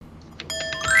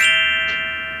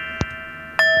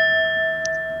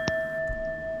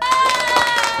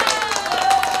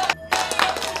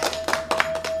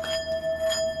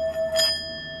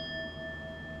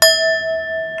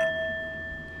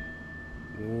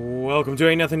Welcome to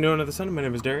Ain't Nothing New Under the Sun. My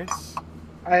name is Darius.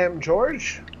 I am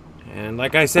George. And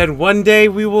like I said, one day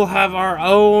we will have our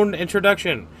own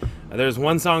introduction. There's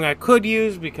one song I could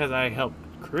use because I helped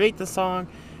create the song,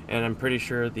 and I'm pretty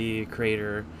sure the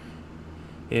creator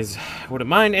wouldn't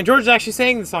mind. And George actually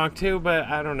sang the song too, but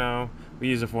I don't know. We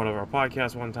used it for one of our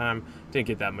podcasts one time. Didn't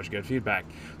get that much good feedback.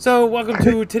 So welcome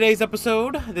to today's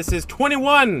episode. This is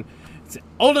 21. It's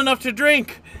old enough to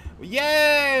drink.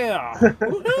 Yeah!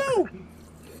 Woohoo!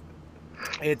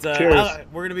 It's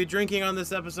we're gonna be drinking on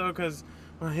this episode because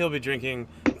he'll be drinking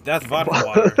that's vodka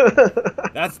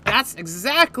water. That's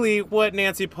exactly what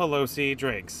Nancy Pelosi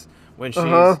drinks when she's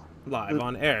live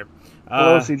on air.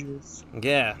 Pelosi juice.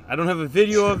 Yeah, I don't have a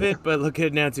video of it, but look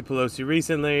at Nancy Pelosi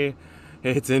recently.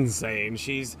 It's insane.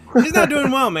 She's not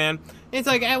doing well, man. It's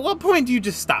like, at what point do you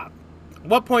just stop?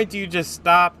 What point do you just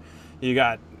stop? You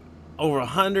got over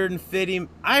 150.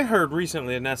 I heard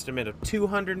recently an estimate of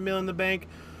 200 mil in the bank.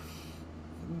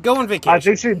 Go on vacation. I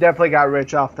think she definitely got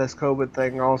rich off this COVID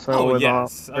thing, also with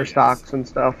her stocks and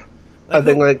stuff. I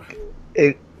think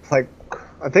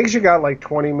I think she got like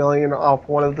 20 million off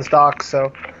one of the stocks.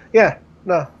 So yeah,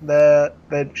 no, that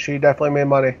she definitely made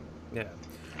money. Yeah.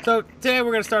 So today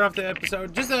we're gonna start off the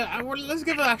episode. Let's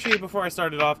give before I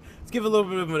start it off, let's give a little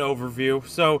bit of an overview.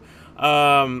 So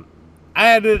I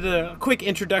added a quick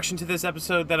introduction to this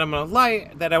episode that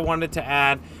I wanted to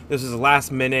add. This is the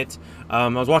last minute. I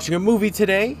was watching a movie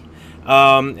today,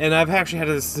 and I've actually had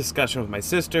this discussion with my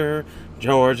sister,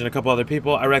 George, and a couple other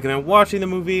people. I recommend watching the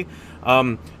movie.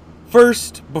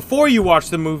 First, before you watch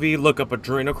the movie, look up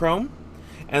adrenochrome,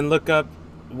 and look up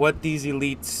what these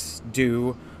elites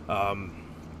do,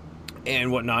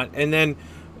 and whatnot, and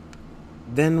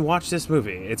then watch this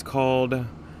movie. It's called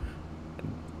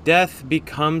Death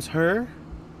Becomes Her.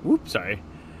 Oops, sorry.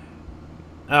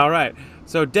 Alright,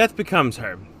 so Death Becomes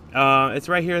Her. It's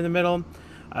right here in the middle.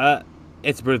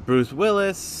 It's with Bruce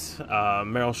Willis,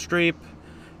 Meryl Streep,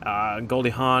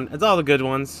 Goldie Hawn. It's all the good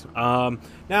ones.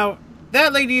 Now,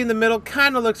 that lady in the middle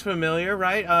kind of looks familiar,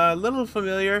 right? A little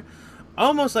familiar.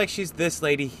 Almost like she's this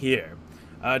lady here.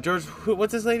 George,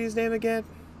 what's this lady's name again?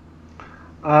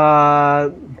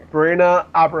 Marina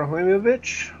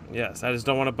Abramovich. Yes, I just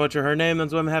don't want to butcher her name.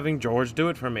 That's why I'm having George do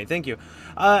it for me. Thank you.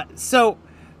 So,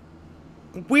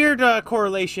 weird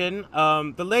correlation.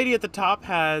 The lady at the top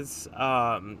has,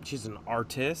 she's an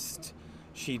artist.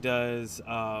 She does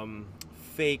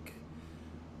fake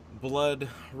blood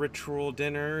ritual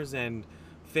dinners and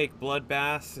fake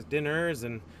bloodbath dinners.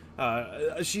 And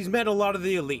she's met a lot of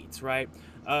the elites, right?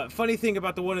 Funny thing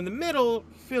about the one in the middle,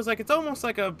 feels like it's almost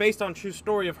like a based on true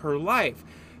story of her life.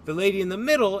 The lady in the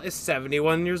middle is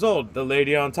 71 years old. The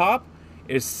lady on top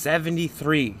is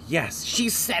 73. Yes,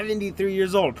 she's 73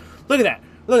 years old. Look at that.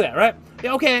 Look at that, right?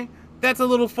 Yeah, okay, that's a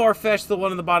little far-fetched. The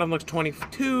one on the bottom looks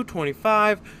 22,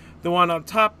 25. The one on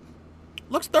top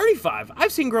looks 35.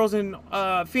 I've seen girls in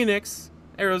Phoenix,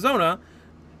 Arizona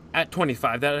at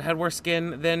 25 that had worse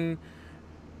skin than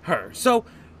her. So,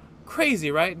 crazy,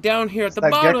 right? Down here at the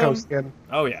bottom. Gecko skin.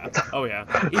 Oh, yeah. Oh,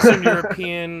 yeah. Eastern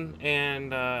European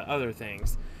and other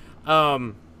things.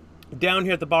 Down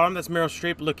here at the bottom, that's Meryl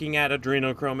Streep looking at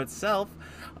adrenochrome itself,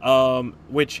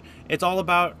 which it's all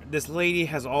about. This lady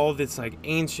has all this like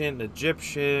ancient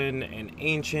Egyptian and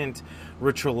ancient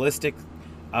ritualistic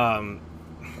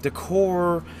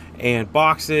decor and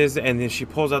boxes, and then she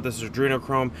pulls out this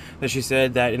adrenochrome that she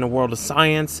said that in a world of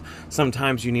science,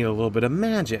 sometimes you need a little bit of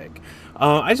magic.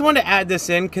 I just wanted to add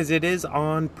this in because it is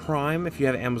on Prime. If you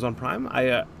have Amazon Prime,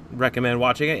 I recommend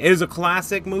watching it. It is a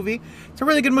classic movie. It's a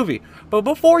really good movie. But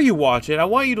before you watch it, I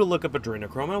want you to look up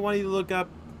adrenochrome. I want you to look up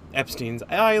Epstein's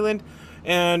Island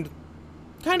and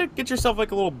kind of get yourself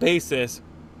like a little basis.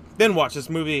 Then watch this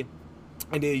movie,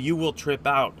 and you will trip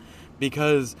out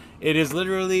because it is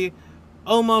literally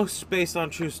almost based on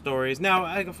true stories. Now,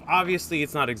 obviously,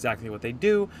 it's not exactly what they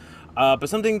do, but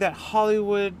something that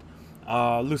Hollywood,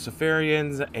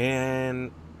 Luciferians,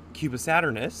 and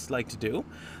Cubisaturnists like to do.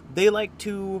 They like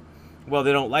to, well,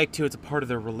 they don't like to, it's a part of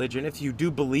their religion. If you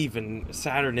do believe in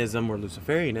Saturnism or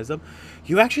Luciferianism,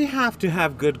 you actually have to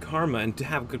have good karma. And to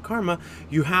have good karma,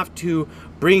 you have to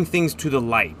bring things to the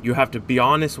light. You have to be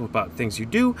honest about things you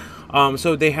do.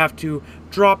 So they have to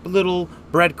drop little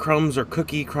breadcrumbs or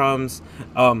cookie crumbs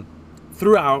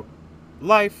throughout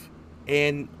life,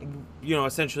 and, you know,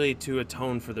 essentially to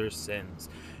atone for their sins.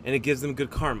 And it gives them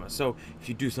good karma. So if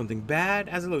you do something bad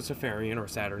as a Luciferian or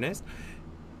Saturnist,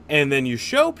 and then you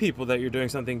show people that you're doing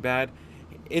something bad,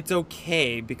 it's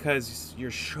okay because you're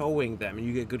showing them and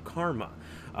you get good karma.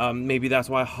 Maybe that's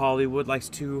why Hollywood likes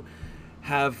to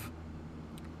have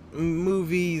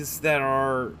movies that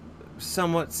are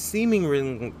somewhat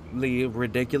seemingly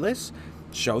ridiculous,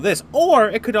 show this. Or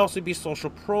it could also be social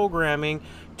programming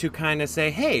to kind of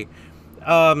say, hey,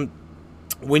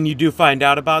 when you do find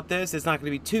out about this, it's not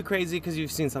going to be too crazy because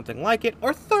you've seen something like it.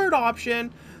 Or third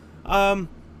option,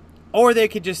 or they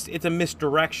could just, it's a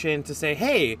misdirection to say,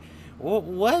 hey,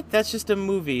 what? That's just a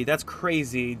movie. That's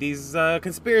crazy. These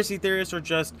conspiracy theorists are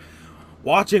just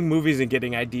watching movies and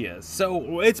getting ideas.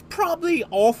 So it's probably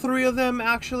all three of them,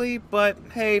 actually. But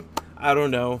hey, I don't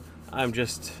know. I'm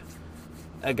just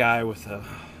a guy with a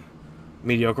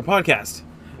mediocre podcast.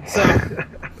 So,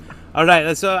 all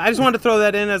right. So I just wanted to throw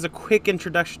that in as a quick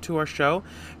introduction to our show.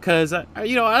 Because, I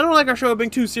don't like our show being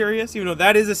too serious, even though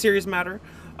that is a serious matter.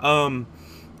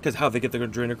 Because how they get the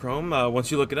adrenochrome, once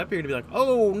you look it up, you're going to be like,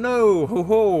 oh, no,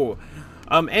 ho-ho.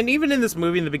 And even in this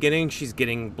movie, in the beginning, she's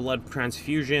getting blood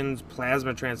transfusions,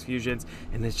 plasma transfusions,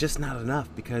 and it's just not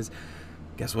enough because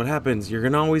guess what happens? You're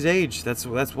going to always age. That's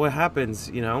what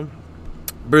happens,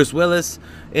 Bruce Willis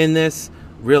in this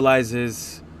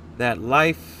realizes that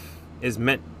life is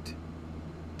meant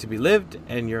to be lived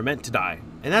and you're meant to die.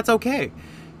 And that's okay.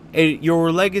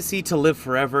 Your legacy to live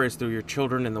forever is through your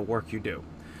children and the work you do.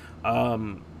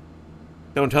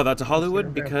 Don't tell that to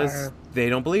Hollywood because they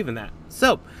don't believe in that.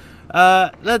 So,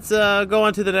 let's go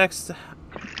on to the next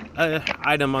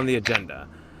item on the agenda.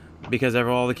 Because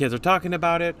all the kids are talking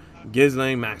about it,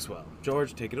 Ghislaine Maxwell.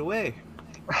 George, take it away.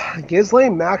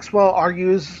 Ghislaine Maxwell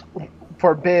argues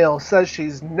for bail, says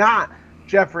she's not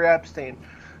Jeffrey Epstein.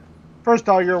 First of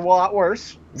all, you're a lot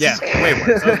worse. Yeah, way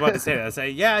worse. I was about to say that. I say,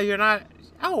 yeah, you're not.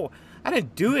 Oh, I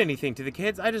didn't do anything to the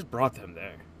kids. I just brought them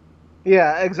there.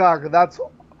 Yeah, exactly.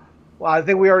 Well, I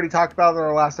think we already talked about it in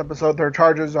our last episode. Their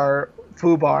charges are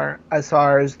FUBAR, as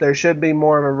far as there should be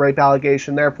more of a rape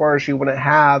allegation. Therefore, she wouldn't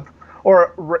have,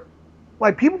 or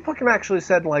like people fucking actually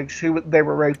said like they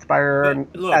were raped by her and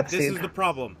look, Epstein. This is the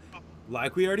problem.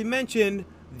 Like we already mentioned,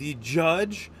 the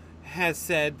judge has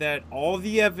said that all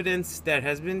the evidence that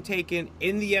has been taken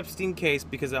in the Epstein case,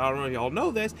 because I don't know if y'all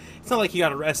know this, it's not like he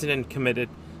got arrested and committed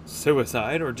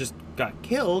suicide or just got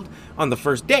killed on the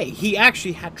first day. He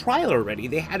actually had trial already.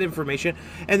 They had information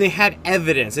and they had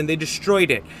evidence and they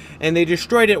destroyed it. And they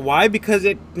destroyed it. Why? Because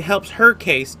it helps her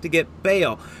case to get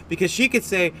bail. Because she could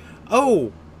say,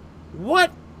 oh,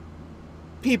 what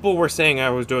people were saying I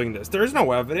was doing this. There's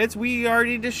no evidence. We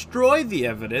already destroyed the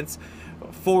evidence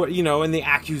for, and the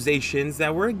accusations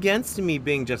that were against me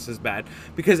being just as bad.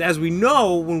 Because as we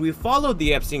know, when we followed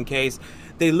the Epstein case,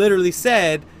 they literally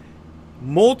said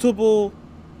multiple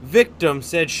victims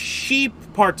said she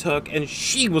partook and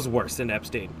she was worse than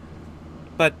Epstein.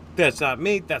 But that's not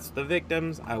me. That's the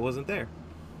victims. I wasn't there.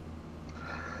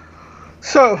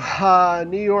 So,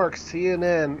 New York,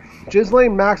 CNN.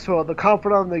 Ghislaine Maxwell, the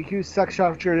confidant of the accused sex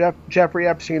trafficker Jeffrey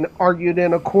Epstein, argued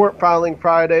in a court filing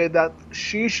Friday that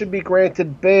she should be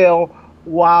granted bail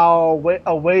while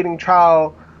awaiting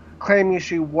trial, claiming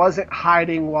she wasn't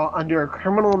hiding while under a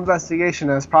criminal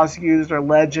investigation, as prosecutors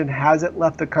allege, and hasn't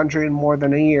left the country in more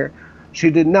than a year.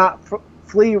 She did not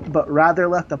flee, but rather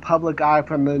left the public eye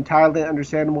for the entirely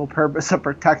understandable purpose of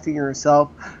protecting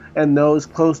herself and those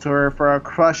close to her for a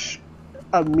crush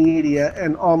of media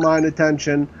and online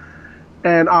attention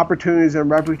and opportunities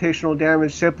and reputational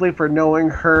damage simply for knowing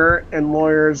her, and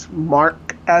lawyers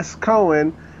Mark S.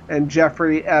 Cohen and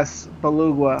Jeffrey S.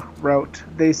 Beluga wrote.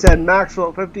 They said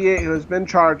Maxwell, 58, who has been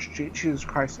charged, Jesus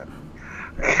Christ,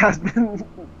 has been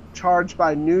charged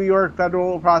by New York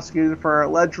federal prosecutors for her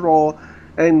alleged role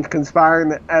in conspiring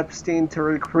with Epstein to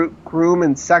recruit, groom,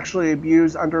 and sexually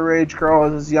abuse underage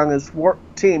girls as young as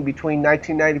 14 between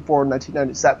 1994 and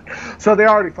 1997. So they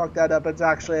already fucked that up. It's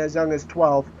actually as young as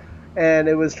 12, and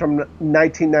it was from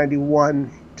 1991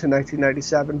 to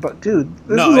 1997. But dude,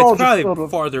 this is all just probably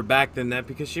farther back than that,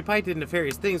 because she probably did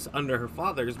nefarious things under her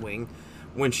father's wing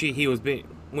when he was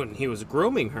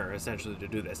grooming her essentially to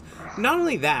do this. Not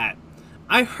only that,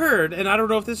 I heard, and I don't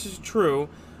know if this is true,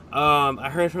 I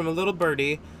heard from a little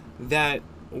birdie that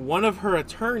one of her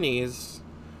attorneys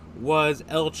was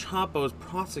El Chapo's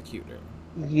prosecutor.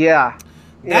 Yeah.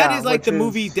 That is like the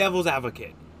movie Devil's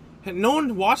Advocate. No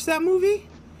one watched that movie?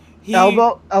 El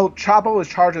Chapo was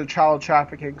charged with child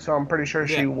trafficking, so I'm pretty sure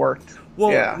she worked.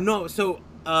 Well, yeah. No, so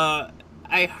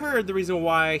I heard the reason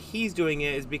why he's doing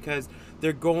it is because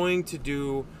they're going to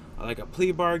do like a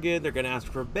plea bargain, they're going to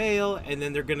ask for bail, and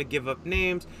then they're going to give up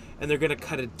names, and they're going to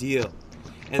cut a deal.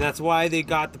 And that's why they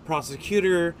got the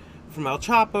prosecutor from El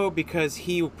Chapo, because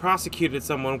he prosecuted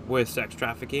someone with sex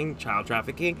trafficking, child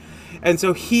trafficking. And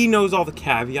so he knows all the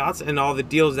caveats and all the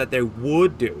deals that they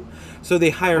would do. So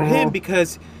they hire him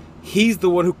because he's the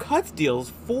one who cuts deals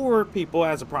for people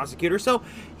as a prosecutor. So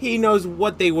he knows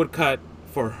what they would cut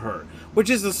for her, which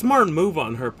is a smart move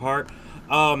on her part.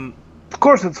 Of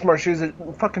course it's smart. She's a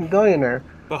fucking billionaire.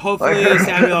 But hopefully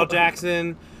Samuel L.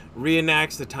 Jackson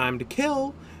reenacts The Time to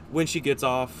Kill when she gets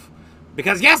off.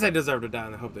 Because, yes, I deserve to die,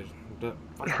 and I hope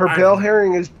her bail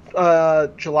hearing is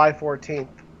July 14th.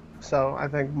 So, I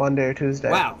think Monday or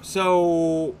Tuesday. Wow.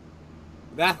 So,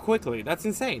 that quickly. That's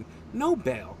insane. No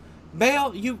bail.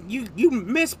 Bail, you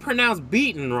mispronounced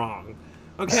beaten wrong.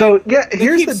 Okay? So, yeah,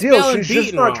 here's the deal. She's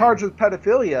just not charged with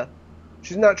pedophilia.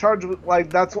 She's not charged with, like,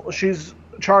 she's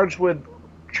charged with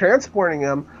transporting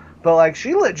him. But, like,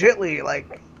 she legitly,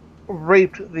 like,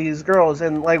 raped these girls.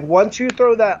 And, like, once you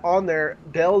throw that on there,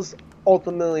 bail's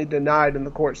ultimately denied in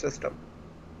the court system.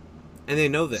 And they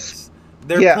know this.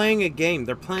 They're playing a game.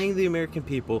 They're playing the American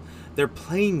people. They're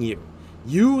playing you.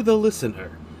 You, the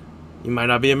listener. You might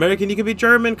not be American. You could be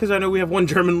German, because I know we have one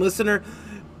German listener.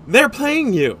 They're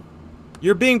playing you.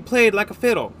 You're being played like a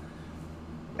fiddle.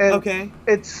 And okay.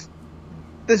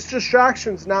 This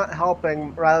distraction's not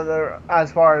helping, rather,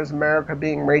 as far as America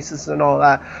being racist and all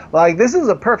that. Like, this is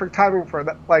a perfect timing for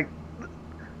that. Like,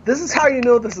 this is how you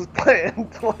know this is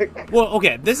planned. Like, well,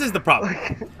 okay, this is the problem.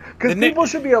 Because people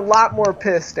should be a lot more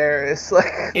pissed, Darius.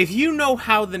 Like, if you know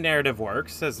how the narrative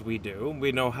works, as we do,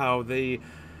 we know how the,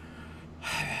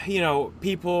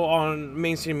 people on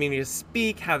mainstream media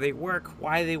speak, how they work,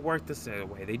 why they work the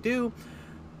way they do.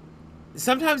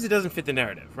 Sometimes it doesn't fit the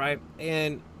narrative, right?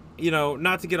 And,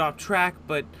 not to get off track,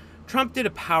 but Trump did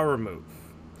a power move.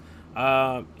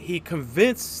 He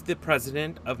convinced the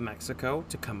president of Mexico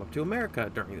to come up to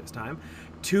America during this time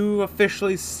to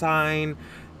officially sign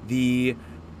the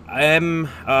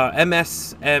MSMC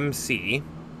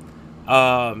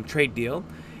trade deal,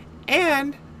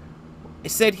 and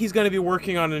said he's going to be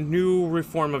working on a new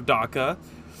reform of DACA,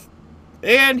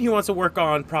 and he wants to work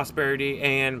on prosperity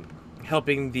and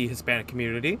helping the Hispanic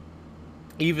community,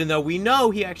 even though we know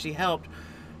he actually helped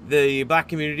the black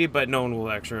community, but no one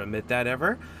will actually admit that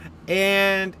ever.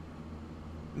 And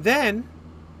then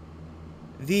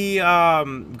the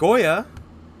Goya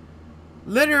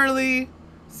literally,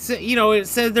 it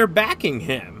says they're backing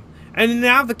him. And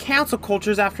now the cancel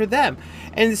culture is after them.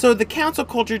 And so the cancel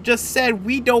culture just said,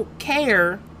 we don't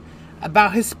care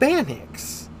about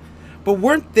Hispanics. But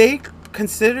weren't they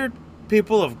considered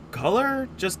people of color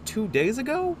just 2 days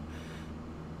ago?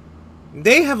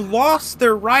 They have lost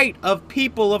their right of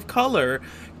people of color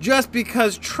just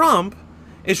because Trump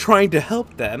is trying to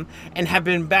help them and have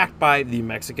been backed by the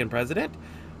Mexican president,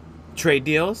 trade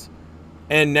deals,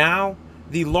 and now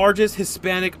the largest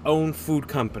Hispanic-owned food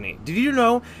company. Did you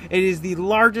know it is the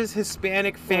largest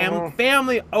Hispanic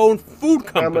family-owned food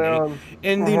company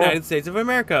in the United States of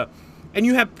America? And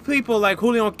you have people like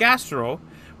Julian Castro,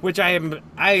 which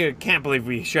I can't believe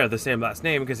we share the same last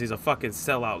name because he's a fucking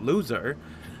sellout loser.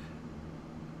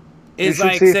 Is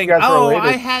like saying, "Oh,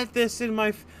 I had this in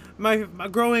my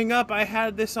growing up. I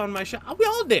had this on my show." We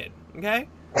all did, okay?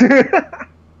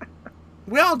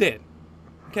 We all did,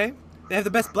 okay? They have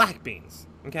the best black beans,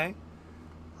 okay?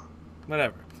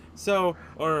 Whatever. So,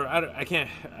 or I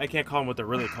can't call them what they're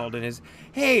really called. It is,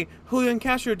 hey, Julian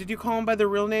Castro, did you call him by their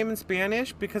real name in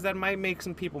Spanish? Because that might make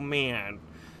some people mad.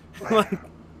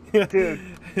 Dude,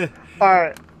 all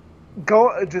right,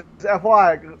 just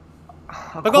FYI.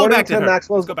 But going back to her. Let's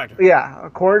go back to her. Yeah,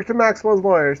 according to Maxwell's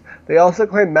lawyers, they also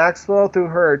claim Maxwell, through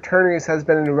her attorneys, has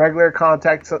been in regular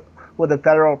contact with the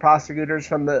federal prosecutors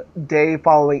from the day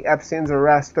following Epstein's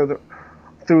arrest through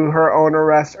her own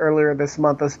arrest earlier this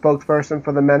month. A spokesperson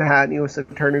for the Manhattan U.S.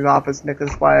 Attorney's Office,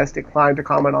 Nicholas Bias, declined to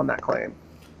comment on that claim.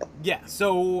 Yeah,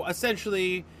 so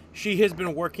essentially, she has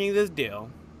been working this deal.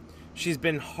 She's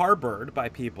been harbored by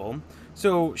people.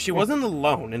 So she wasn't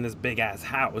alone in this big-ass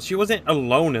house. She wasn't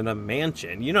alone in a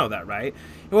mansion. You know that, right?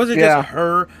 It wasn't just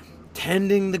her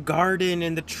tending the garden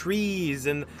and the trees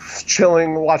and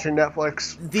chilling, watching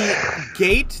Netflix. The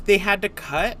gate they had to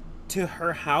cut to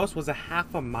her house was a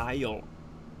half a mile.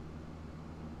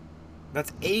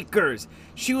 That's acres.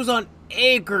 She was on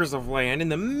acres of land in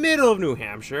the middle of New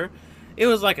Hampshire. It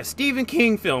was like a Stephen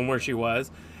King film where she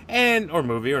was, or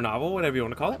movie or novel, whatever you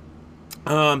want to call it.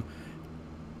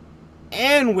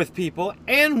 And with people,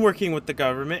 and working with the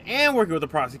government, and working with the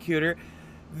prosecutor,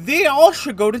 they all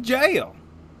should go to jail.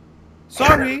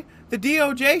 Sorry, the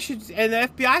DOJ and the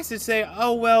FBI should say,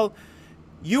 oh, well,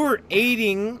 you were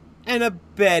aiding and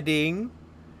abetting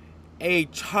a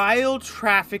child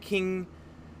trafficking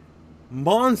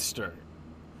monster.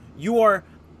 You are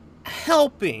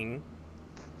helping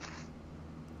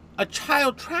a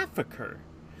child trafficker,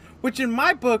 which in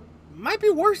my book might be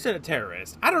worse than a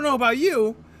terrorist. I don't know about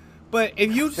you, but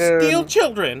if you steal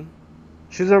children...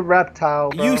 She's a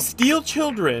reptile, bro. You steal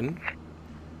children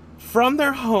from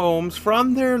their homes,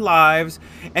 from their lives,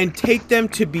 and take them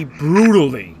to be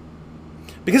brutally.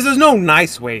 Because there's no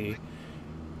nice way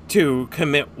to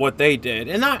commit what they did.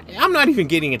 And I'm not even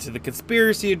getting into the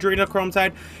conspiracy adrenochrome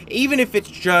side. Even if it's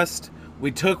just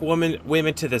we took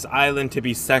women to this island to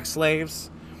be sex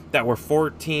slaves that were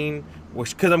 14,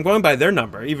 because I'm going by their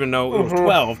number, even though it was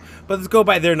 12. But let's go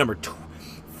by their number,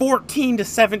 14 to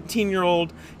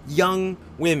 17-year-old young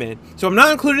women. So I'm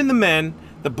not including the men,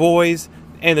 the boys,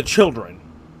 and the children.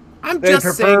 I'm just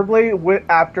preferably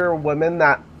after women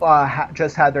that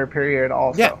just had their period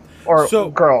also. Yeah. Or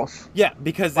girls. Yeah,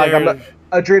 because like they're...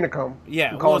 adrenochrome.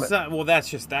 Yeah,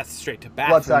 that's straight to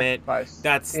Baphomet.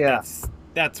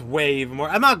 That's way even more.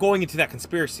 I'm not going into that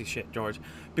conspiracy shit, George,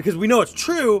 because we know it's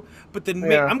true, but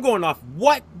I'm going off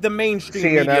what the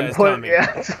mainstream media is telling me.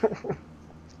 Yeah.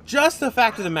 Just the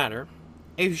fact of the matter,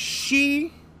 if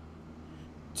she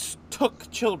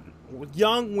took children,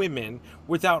 young women,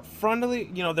 without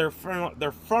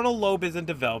their frontal lobe isn't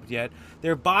developed yet,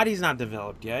 their body's not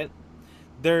developed yet,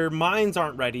 their minds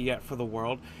aren't ready yet for the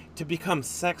world, to become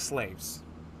sex slaves.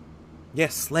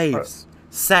 Yes, slaves.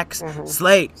 Sex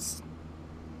slaves.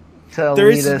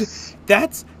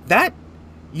 That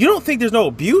you don't think there's no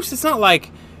abuse? It's not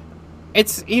like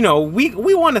it's, we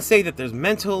want to say that there's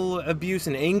mental abuse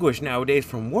and anguish nowadays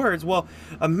from words. Well,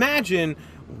 imagine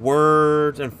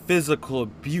words and physical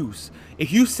abuse.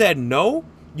 If you said no,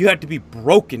 you had to be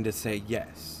broken to say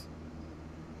yes.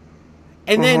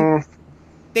 And then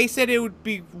they said it would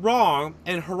be wrong,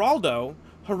 and Geraldo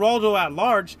at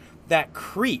large, that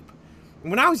creep.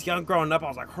 When I was young growing up, I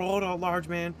was like, Geraldo at large,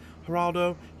 man.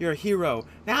 Geraldo, you're a hero.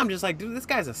 Now I'm just like, dude, this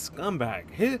guy's a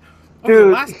scumbag. Over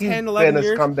the last 10, 11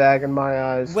 years, a scumbag in my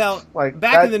eyes. Well, like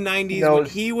back in the 90s, when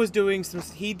he was doing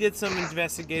he did some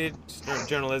investigative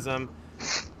journalism.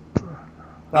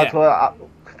 That's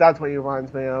what he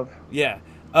reminds me of. Yeah.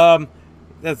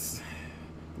 Looks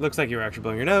like you were actually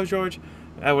blowing your nose, George.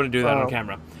 I wouldn't do that on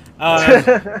camera.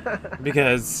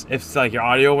 Because if like your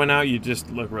audio went out, you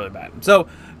just look really bad. So,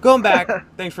 going back,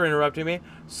 thanks for interrupting me.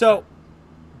 So,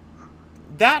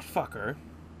 that fucker,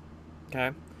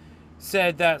 okay,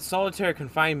 said that solitary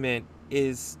confinement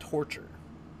is torture.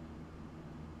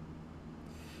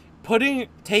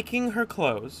 Taking her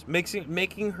clothes,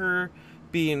 making her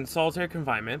be in solitary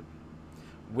confinement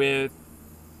with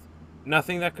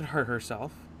nothing that could hurt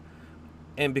herself,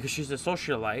 and because she's a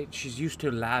socialite, she's used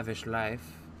to lavish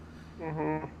life,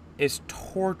 is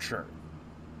torture.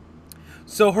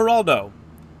 So Geraldo,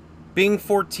 being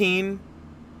 14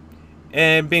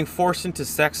 and being forced into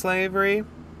sex slavery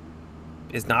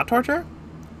is not torture?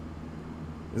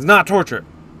 It's not torture.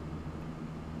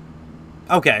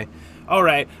 Okay. All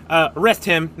right. Arrest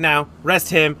him now. Arrest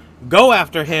him. Go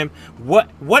after him.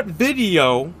 What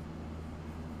video,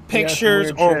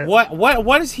 pictures, or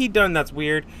what has he done that's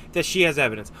weird that she has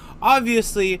evidence?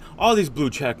 Obviously, all these blue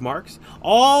check marks,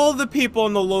 all the people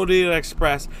on the Lolita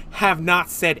Express have not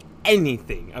said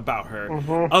anything about her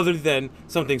other than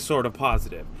something sort of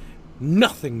positive.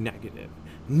 Nothing negative.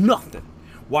 Nothing.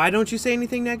 Why don't you say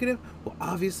anything negative? Well,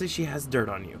 obviously she has dirt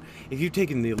on you. If you've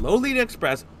taken the Lolita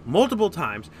Express multiple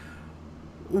times,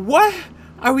 what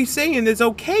are we saying is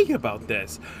okay about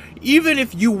this? Even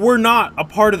if you were not a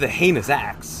part of the heinous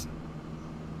acts,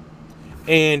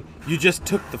 and you just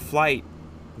took the flight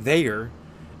there,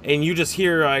 and you just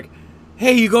hear like,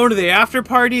 hey, you going to the after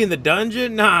party in the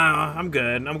dungeon? Nah, I'm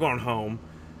good. I'm going home.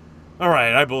 All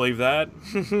right, I believe that.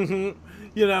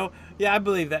 Yeah, I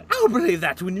believe that. I would believe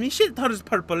that when me shit thought is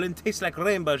purple and tastes like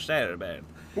rainbow sherbet.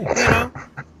 Look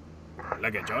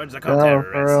at George, the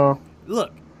terrorist.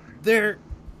 Look, they're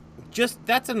just,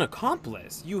 that's an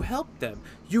accomplice. You helped them.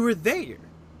 You were there.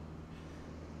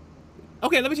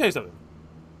 Okay, let me tell you something.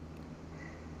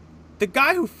 The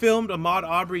guy who filmed Ahmaud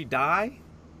Arbery die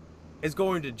is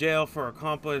going to jail for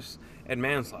accomplice and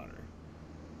manslaughter.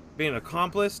 Being an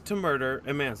accomplice to murder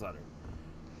and manslaughter.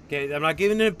 Okay, I'm not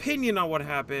giving an opinion on what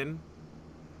happened.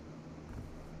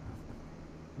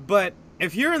 But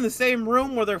if you're in the same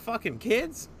room where they're fucking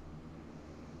kids,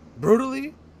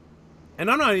 brutally, and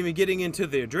I'm not even getting into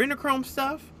the adrenochrome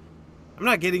stuff, I'm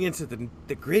not getting into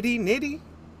the gritty, nitty,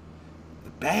 the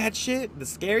bad shit, the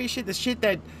scary shit, the shit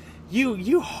that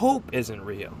you hope isn't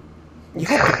real. You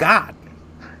hope to God.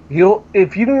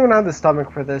 If you don't even have the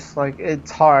stomach for this, like,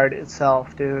 it's hard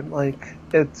itself, dude. Like,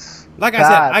 it's like bad. I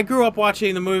said, I grew up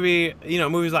watching the movie,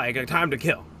 movies like A Time to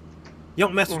Kill. You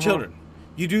don't mess with children.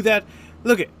 You do that.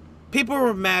 Look at people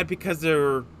were mad because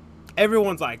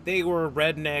everyone's like they were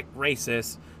redneck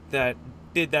racists that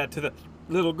did that to the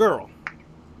little girl,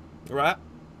 right?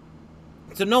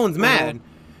 So no one's mad.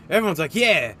 Everyone's like,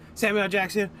 yeah, Samuel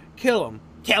Jackson, kill him.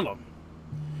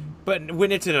 But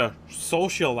when it's a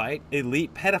socialite,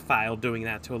 elite pedophile doing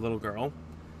that to a little girl,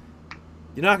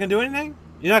 you're not going to do anything?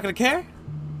 You're not going to care?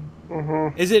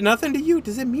 Mm-hmm. Is it nothing to you?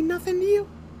 Does it mean nothing to you?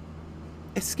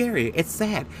 It's scary. It's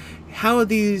sad. How are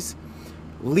these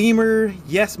lemur,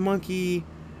 yes monkey,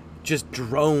 just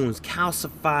drones,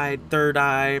 calcified third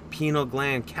eye, pineal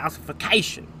gland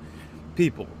calcification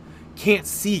people can't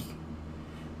see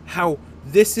how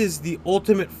this is the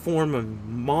ultimate form of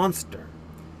monster?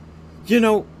 You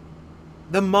know,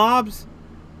 the mobs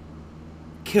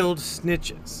killed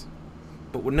snitches,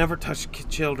 but would never touch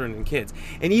children and kids.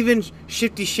 And even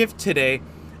Shifty Shift today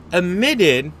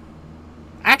admitted,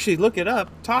 actually look it up,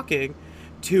 talking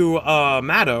to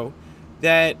Maddow,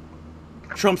 that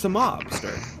Trump's a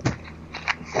mobster.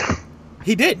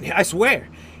 He did, I swear.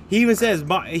 He even says,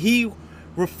 he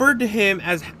referred to him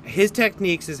as his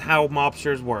techniques is how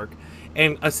mobsters work,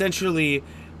 and essentially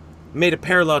made a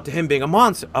parallel to him being a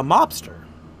mobster.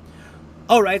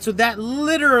 Alright, so that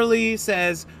literally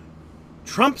says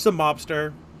Trump's a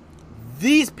mobster.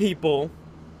 These people,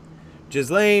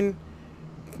 Ghislaine,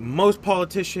 most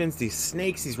politicians, these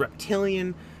snakes, these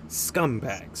reptilian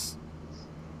scumbags,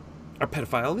 are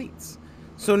pedophile elites.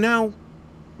 So now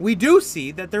we do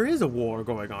see that there is a war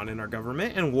going on in our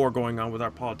government, and a war going on with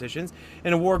our politicians,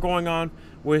 and a war going on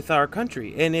with our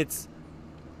country. And it's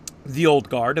the old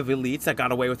guard of elites that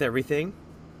got away with everything.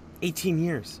 18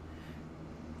 years.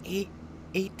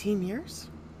 18 years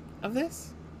of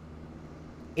this?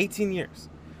 18 years.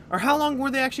 Or how long were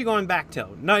they actually going back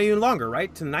till? Not even longer,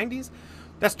 right? To the 90s?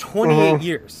 That's 28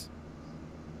 years.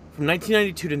 From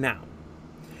 1992 to now.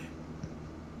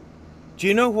 Do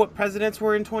you know what presidents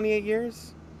were in 28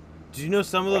 years? Do you know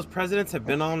some of those presidents have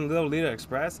been on Lolita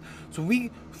Express? So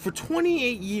for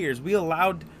 28 years, we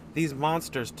allowed these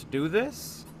monsters to do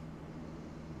this?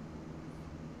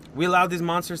 We allowed these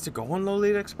monsters to go on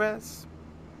Lolita Express?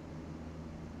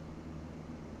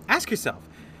 Ask yourself.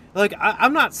 Like,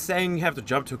 I'm not saying you have to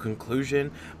jump to a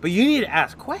conclusion, but you need to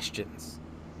ask questions.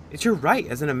 It's your right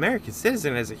as an American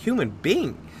citizen, as a human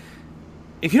being.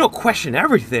 If you don't question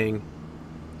everything,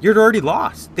 you're already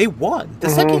lost. They won. The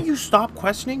second you stop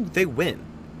questioning, they win.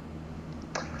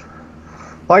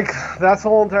 Like, that's the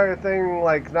whole entire thing,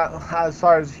 like, not as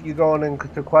far as you going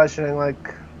into questioning,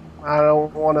 like, I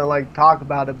don't want to, like, talk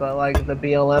about it, but, like, the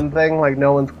BLM thing, like,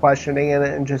 no one's questioning it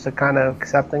and just kind of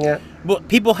accepting it. Well,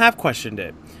 people have questioned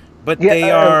it, but they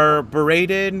are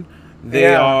berated,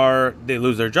 they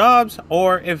lose their jobs,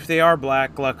 or if they are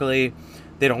black, luckily,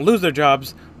 they don't lose their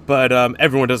jobs, but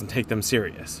everyone doesn't take them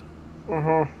serious.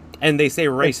 And they say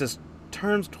racist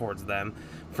terms towards them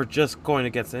for just going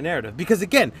against the narrative. Because,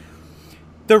 again,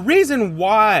 the reason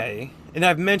why, and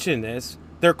I've mentioned this,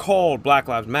 they're called Black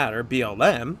Lives Matter,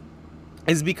 BLM,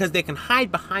 is because they can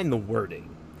hide behind the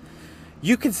wording.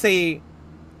 You can say,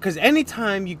 because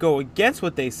anytime you go against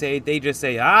what they say, they just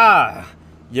say,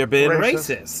 you're being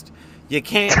racist. You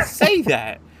can't say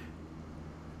that.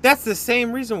 That's the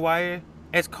same reason why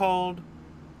it's called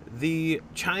the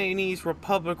Chinese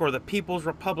Republic or the People's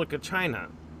Republic of China.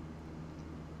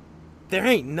 There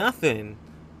ain't nothing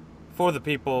for the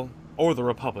people or the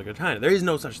Republic of China. There is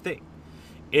no such thing.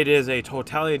 It is a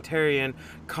totalitarian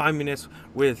communist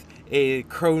with a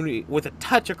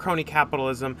touch of crony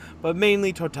capitalism, but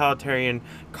mainly totalitarian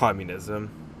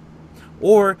communism.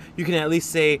 Or you can at least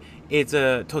say it's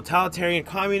a totalitarian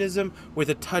communism with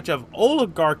a touch of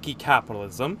oligarchy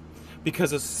capitalism,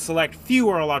 because a select few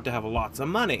are allowed to have lots of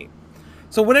money.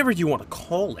 So whatever you want to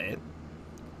call it,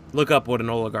 look up what an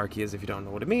oligarchy is if you don't know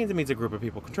what it means. It means a group of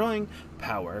people controlling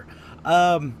power.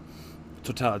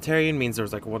 Totalitarian means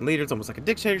there's like one leader. It's almost like a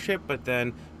dictatorship. But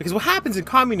then, because what happens in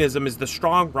communism is the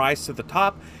strong rise to the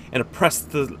top and oppress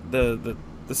the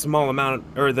small amount,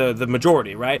 or the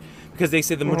majority, right? Because they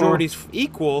say the majority's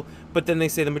equal, but then they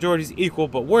say the majority's equal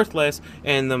but worthless,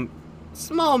 and the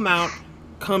small amount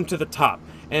come to the top.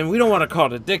 And we don't want to call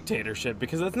it a dictatorship,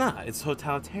 because it's not. It's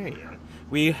totalitarian.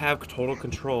 We have total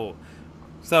control.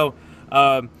 So,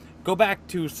 go back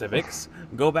to civics,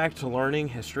 go back to learning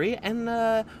history, and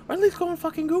or at least go on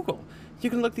fucking Google. You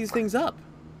can look these things up.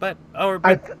 But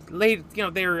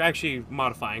they're actually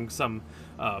modifying some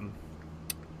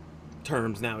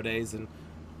terms nowadays and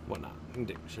whatnot, in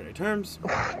dictionary terms.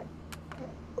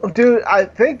 Dude, I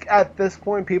think at this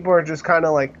point people are just kind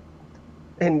of like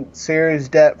in serious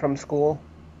debt from school.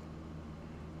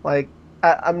 Like,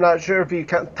 I'm not sure if you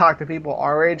talk to people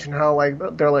our age and how, like,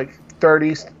 they're like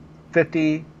 30s,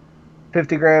 50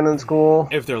 grand in school.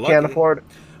 If they're lucky. Can't afford.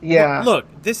 Yeah. Well,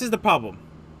 look, this is the problem.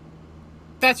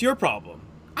 That's your problem.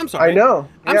 I'm sorry. I know.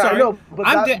 I'm sorry. I know.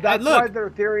 But that's why their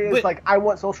theory is, like, I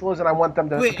want socialism, I want them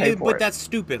to pay for it. But that's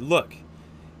stupid. Look,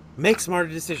 make smarter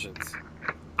decisions.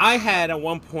 I had at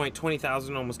one point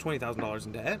almost $20,000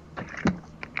 in debt,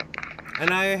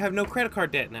 and I have no credit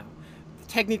card debt now.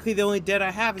 Technically, the only debt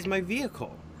I have is my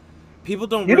vehicle. People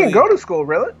don't. You didn't go to school,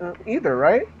 really, either,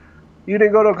 right? You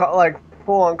didn't go to like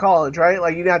full on college, right?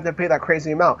 Like you didn't have to pay that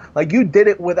crazy amount. Like you did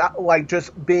it without, like,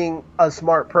 just being a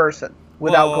smart person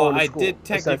without going to school. I did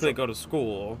technically go to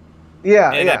school.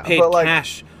 Yeah, and yeah. I paid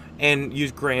cash and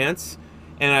used grants,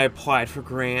 and I applied for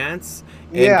grants.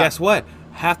 And guess what?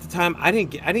 Half the time I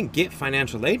didn't get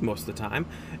financial aid most of the time,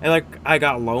 and like I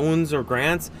got loans or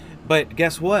grants. But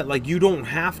guess what? Like you don't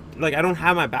have, like I don't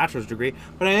have my bachelor's degree,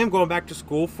 but I am going back to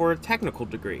school for a technical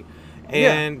degree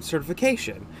and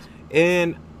certification.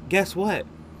 And guess what?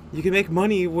 You can make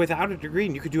money without a degree,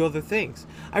 and you could do other things.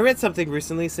 I read something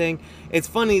recently saying it's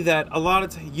funny that a lot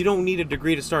of you don't need a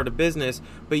degree to start a business,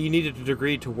 but you need a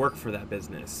degree to work for that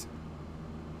business.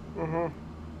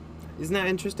 Isn't that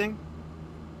interesting?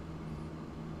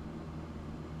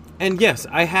 And yes,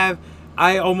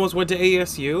 I almost went to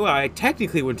ASU. I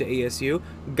technically went to ASU,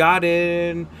 got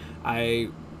in, I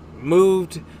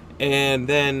moved, and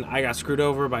then I got screwed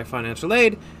over by financial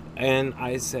aid. And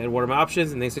I said, what are my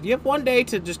options? And they said, you have 1 day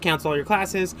to just cancel all your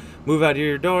classes, move out of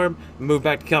your dorm, move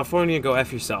back to California, and go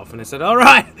F yourself. And I said, all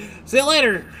right, see you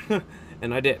later.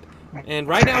 And I did. And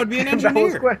right now I would be an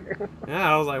engineer. That was quick.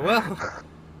 Yeah, I was like, well,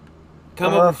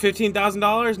 come up with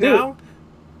 $15,000 now?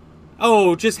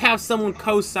 Oh, just have someone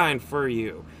co-sign for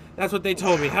you. That's what they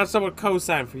told me. Have someone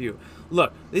co-sign for you.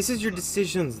 Look, this is your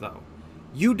decisions, though.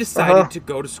 You decided to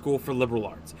go to school for liberal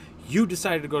arts. You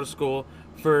decided to go to school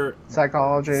for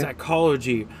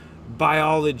psychology,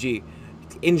 biology,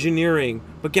 engineering.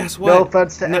 But guess what? No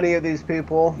offense to any of these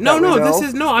people.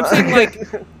 I'm saying,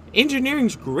 like,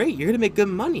 engineering's great. You're going to make good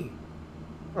money.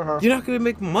 You're not going to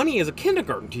make money as a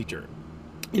kindergarten teacher.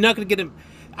 You're not going to get a...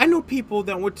 I know people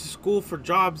that went to school for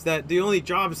jobs that the only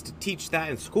job is to teach that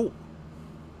in school.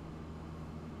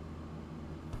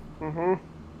 And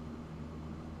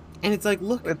it's like,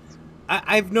 look,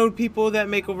 I've known people that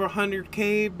make over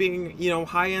 100K being,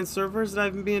 high-end servers, and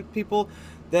I've been people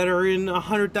that are in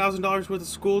 $100,000 worth of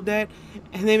school debt,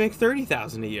 and they make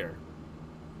 $30,000 a year.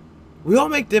 We all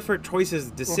make different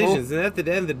choices, decisions, and at the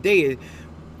end of the day,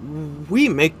 we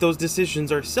make those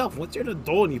decisions ourselves. Once you're an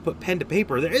adult and you put pen to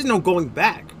paper, there is no going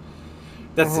back.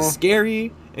 That's the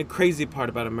scary and crazy part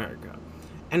about America.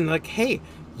 And like, hey,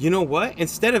 you know what?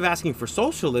 Instead of asking for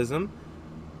socialism,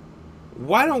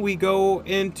 why don't we go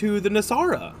into the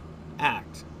NASARA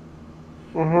Act?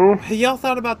 Have y'all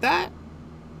thought about that?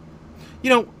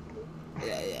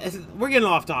 We're getting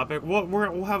off topic.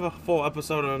 We'll have a full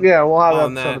episode on we'll have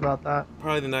an episode about that.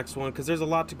 Probably the next one, because there's a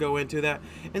lot to go into that,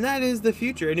 and that is the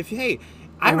future. And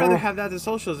I'd rather have that than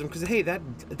socialism, because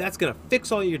that's gonna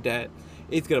fix all your debt.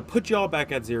 It's gonna put you all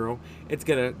back at zero. It's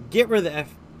gonna get rid of the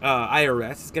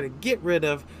IRS. It's gonna get rid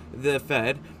of the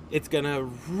Fed. It's gonna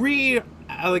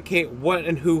reallocate what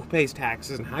and who pays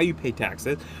taxes and how you pay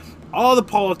taxes. All the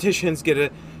politicians get to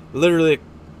literally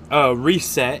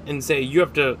reset and say you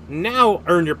have to now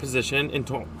earn your position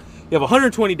until you have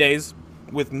 120 days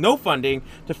with no funding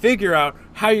to figure out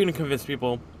how you're going to convince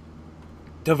people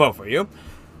to vote for you.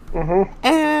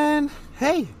 And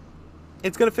hey,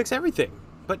 it's going to fix everything,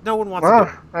 but no one wants to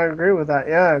do it. I agree with that.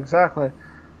 Yeah, exactly.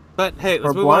 But hey,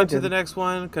 let's move on to the next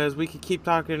one, because we could keep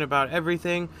talking about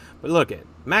everything. But look at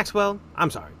Maxwell. I'm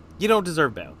sorry, you don't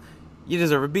deserve bail. You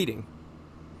deserve a beating.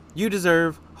 You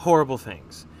deserve horrible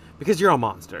things, because you're a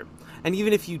monster. And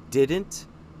even if you didn't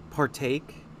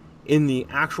partake in the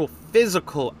actual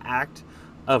physical act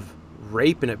of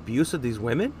rape and abuse of these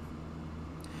women,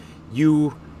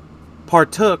 you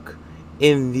partook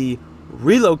in the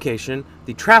relocation,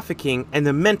 the trafficking, and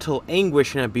the mental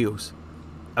anguish and abuse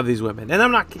of these women.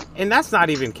 And that's not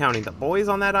even counting the boys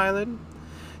on that island,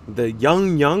 the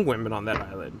young women on that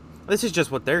island. This is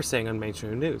just what they're saying on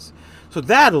mainstream news. So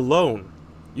that alone,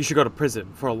 you should go to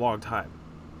prison for a long time.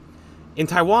 In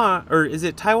Taiwan, or is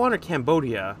it Taiwan or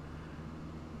Cambodia,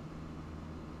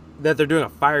 that they're doing a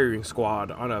firing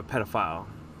squad on a pedophile?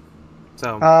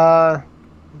 So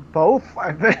both,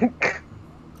 I think.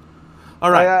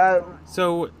 All right.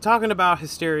 So talking about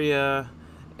hysteria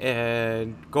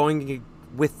and going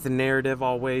with the narrative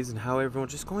always, and how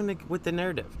everyone's just going with the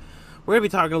narrative. We're going to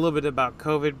be talking a little bit about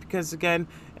COVID, because again,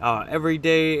 every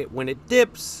day when it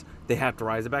dips, they have to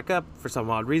rise it back up for some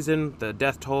odd reason. The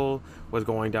death toll was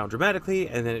going down dramatically,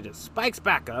 and then it just spikes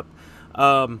back up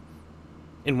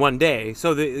in one day.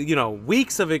 So the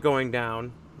weeks of it going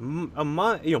down, a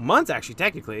month, months actually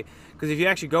technically, because if you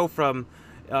actually go from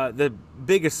the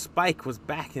biggest spike was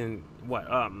back in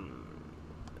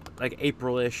like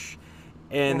April-ish,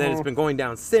 And then it's been going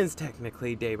down since,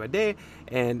 technically, day by day.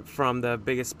 And from the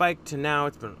biggest spike to now,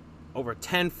 it's been over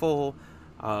tenfold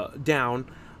down.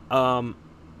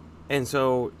 And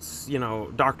so, you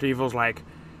know, Dr. Evil's like,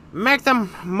 make them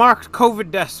mark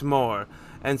COVID deaths more.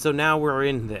 And so now we're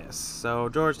in this. So,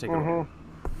 George, take it away.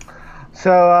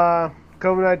 So,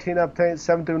 COVID-19 update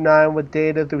 7 through 9 with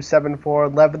data through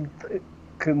 7/4, 11th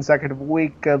consecutive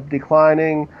week of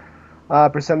declining.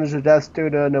 Percentage of deaths due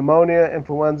to pneumonia,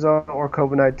 influenza, or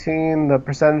COVID-19. The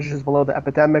percentage is below the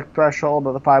epidemic threshold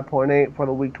of the 5.8 for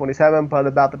the week 27, but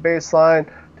about the baseline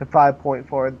to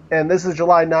 5.4. And this is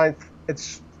July 9th.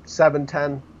 It's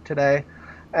 7:10 today.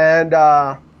 And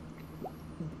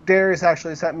Darius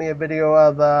actually sent me a video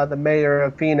of the mayor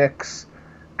of Phoenix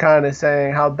kind of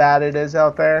saying how bad it is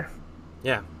out there.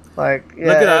 Yeah. Like, yeah,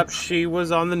 look it up. She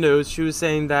was on the news. She was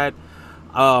saying that,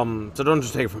 so don't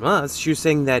just take it from us. She was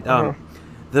saying that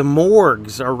the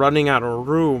morgues are running out of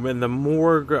room in the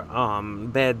morgue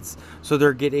beds, so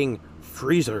they're getting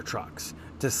freezer trucks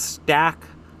to stack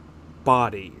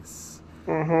bodies.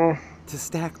 To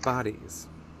stack bodies.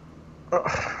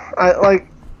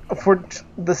 For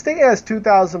the state has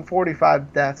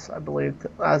 2,045 deaths, I believe,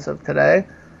 as of today.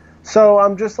 So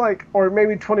I'm just like, or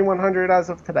maybe 2,100 as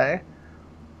of today.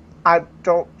 I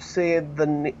don't see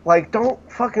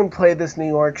don't fucking play this New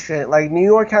York shit. Like, New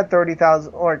York had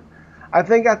 30,000, or I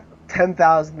think at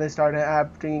 10,000 they started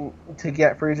having to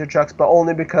get freezer trucks, but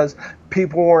only because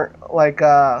people weren't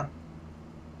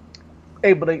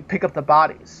able to pick up the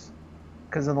bodies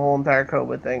because of the whole entire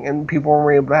COVID thing, and people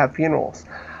weren't able to have funerals.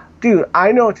 Dude,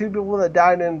 I know 2 people that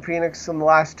died in Phoenix in the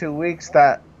last 2 weeks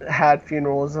that had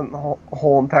funerals in the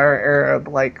whole entire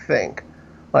Arab thing,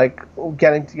 like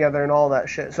getting together and all that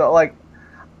shit. So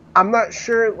I'm not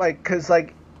sure, because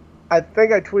I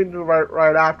think I tweeted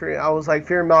right after it. I was like,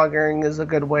 fear mongering is a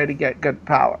good way to get good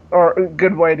power, or a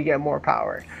good way to get more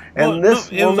power. And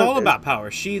it was all about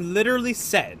power. She literally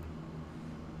said,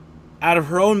 out of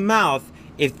her own mouth,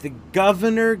 if the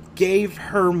governor gave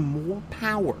her more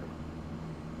power,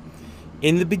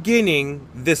 in the beginning,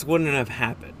 this wouldn't have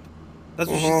happened. That's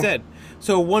what she said.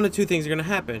 So one of two things are going to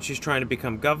happen. She's trying to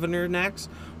become governor next,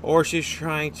 or she's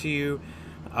trying to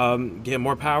get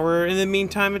more power in the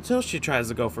meantime until she tries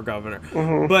to go for governor.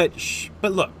 But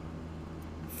look,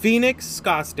 Phoenix,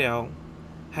 Scottsdale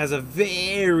has a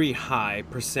very high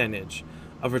percentage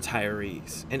of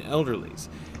retirees and elderlies.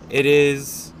 It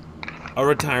is a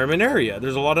retirement area.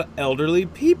 There's a lot of elderly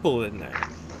people in there.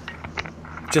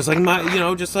 Just like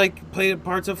just like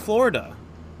parts of Florida.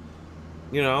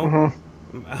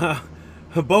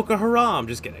 Boca Haram.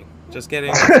 Just kidding.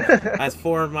 As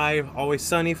for my Always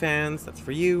Sunny fans, that's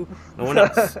for you. No one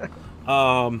else.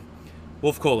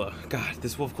 Wolf Cola. God,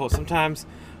 this Wolf Cola. Sometimes,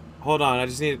 hold on. I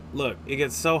just need. Look, it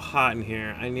gets so hot in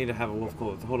here. I need to have a Wolf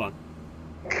Cola. Hold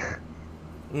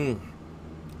on.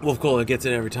 Wolf Cola gets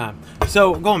it every time.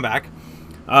 So going back,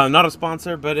 not a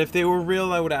sponsor, but if they were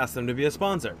real, I would ask them to be a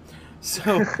sponsor.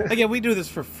 So, again, we do this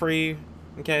for free,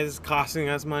 okay? This is costing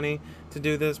us money to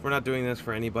do this. We're not doing this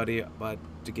for anybody, but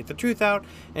to get the truth out.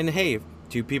 And, hey, if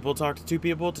 2 people talk to 2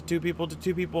 people, to 2 people, to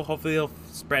 2 people, hopefully it'll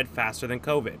spread faster than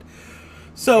COVID.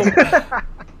 So,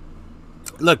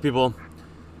 look, people,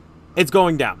 it's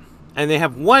going down. And they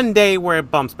have one day where it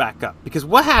bumps back up. Because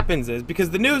what happens is, because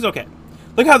the news, okay,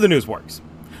 look how the news works.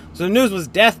 So the news was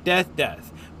death, death, death.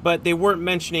 But they weren't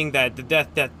mentioning that the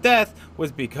death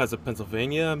was because of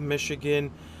Pennsylvania,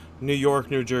 Michigan, New York,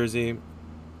 New Jersey,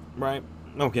 right?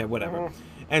 Okay, whatever.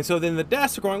 And so then the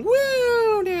deaths are going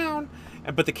woo down,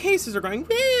 but the cases are going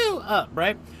woo up,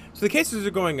 right? So the cases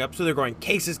are going up, so they're going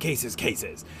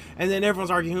cases. And then everyone's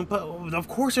arguing, but of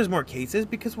course there's more cases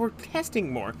because we're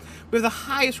testing more. We have the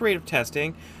highest rate of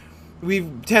testing.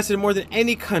 We've tested more than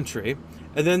any country.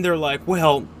 And then they're like,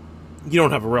 well, you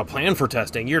don't have a real plan for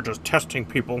testing. You're just testing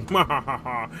people.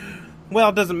 Well,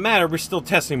 it doesn't matter. We're still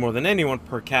testing more than anyone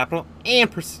per capita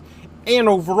and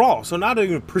overall. So not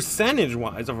even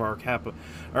percentage-wise of our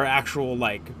actual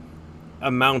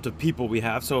amount of people we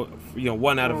have. So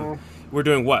 1 out of we're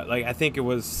doing what? I think it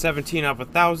was 17 out of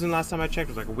 1,000 last time I checked.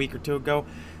 It was a week or 2 ago.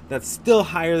 That's still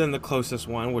higher than the closest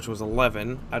one, which was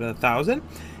 11 out of 1,000.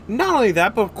 Not only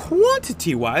that, but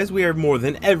quantity-wise, we are more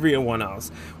than everyone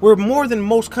else. We're more than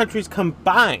most countries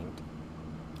combined.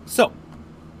 So,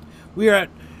 we are at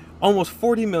almost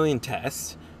 40 million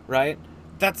tests, right?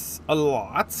 That's a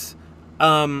lot.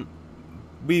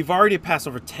 We've already passed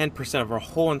over 10% of our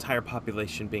whole entire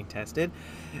population being tested.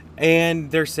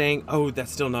 And they're saying, oh,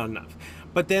 that's still not enough.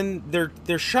 But then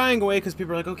they're shying away because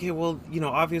people are like, okay, well,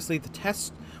 obviously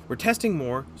we're testing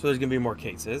more, so there's going to be more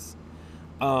cases.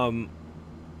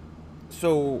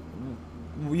 So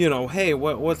you know, hey,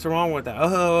 what's wrong with that?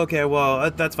 Oh, okay, well,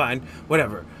 that's fine,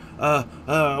 whatever.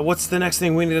 What's the next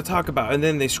thing we need to talk about? And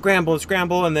then they scramble and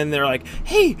scramble, and then they're like,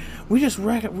 hey, we just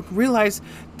realized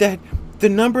that the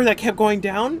number that kept going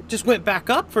down just went back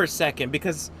up for a second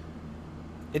because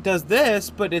it does this,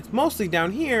 but it's mostly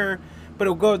down here, but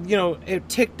it'll go, you know, it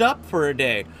ticked up for a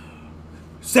day.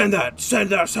 Send that.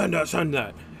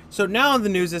 So now the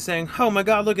news is saying, oh my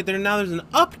God, look at there. Now there's an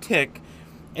uptick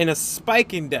in a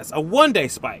spike in deaths, a 1-day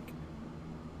spike.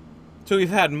 So we've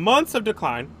had months of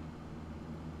decline.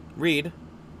 Read.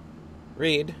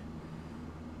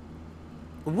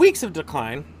 Weeks of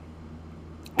decline.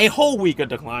 A whole week of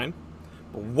decline.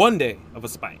 But 1 day of a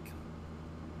spike.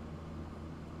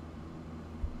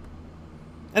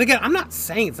 And again, I'm not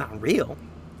saying it's not real.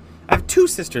 I have 2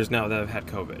 sisters now that have had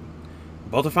COVID.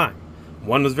 Both are fine.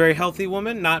 One was a very healthy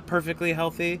woman, not perfectly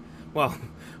healthy. Well,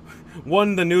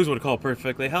 one the news would call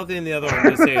perfectly healthy, and the other one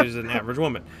just say is an average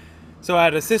woman. So I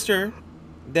had a sister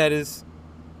that is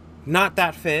not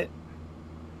that fit,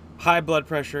 high blood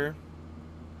pressure,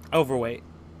 overweight,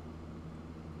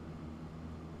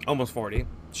 almost 40.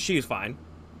 She's fine.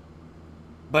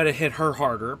 But it hit her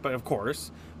harder, but of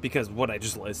course, because of what I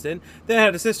just listed. Then I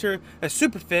had a sister that's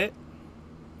super fit,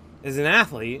 is an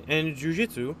athlete in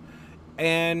jiu-jitsu,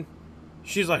 and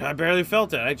she's like, I barely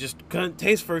felt it. I just couldn't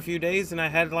taste for a few days, and I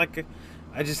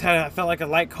felt like a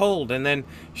light cold. And then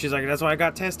she's like, that's why I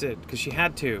got tested, because she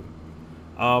had to,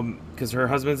 because her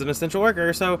husband's an essential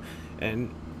worker. So,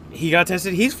 and he got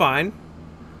tested. He's fine.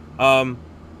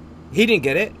 He didn't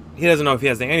get it. He doesn't know if he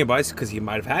has the antibodies because he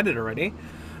might have had it already.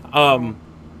 So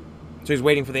he's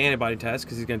waiting for the antibody test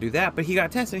because he's going to do that. But he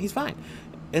got tested. He's fine.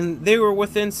 And they were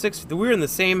within 6. We were in the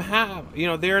same house. You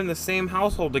know, they're in the same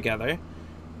household together.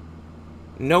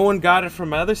 No one got it from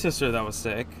my other sister that was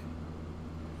sick.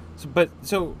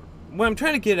 So what I'm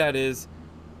trying to get at is,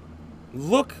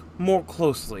 look more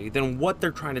closely than what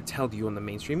they're trying to tell you in the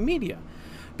mainstream media,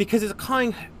 because it's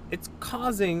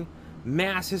causing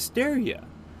mass hysteria.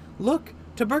 Look,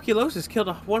 tuberculosis killed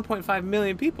 1.5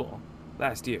 million people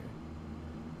last year.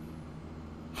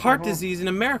 Heart disease in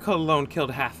America alone killed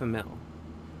 500,000.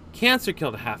 Cancer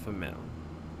killed 500,000.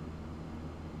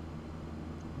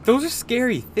 Those are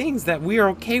scary things that we are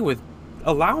okay with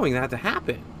allowing that to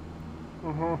happen.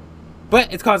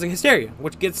 But it's causing hysteria,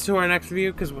 which gets to our next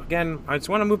review, because, again, I just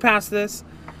want to move past this.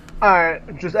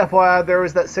 Alright, just FYI, there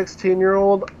was that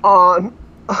 16-year-old on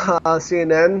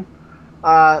CNN.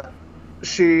 Her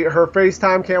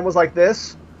FaceTime cam was like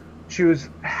this. She was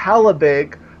hella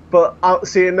big, but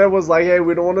CNN was like, hey,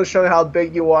 we don't want to show how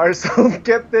big you are, so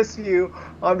get this view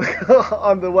on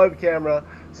the web camera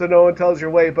so no one tells your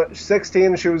weight. But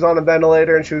 16, she was on a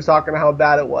ventilator, and she was talking how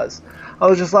bad it was. I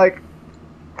was just like,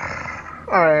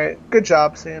 all right, good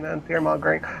job, CNN,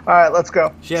 fear-mongering. All right, let's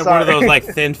go. She had one of those, like,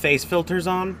 thin face filters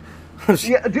on.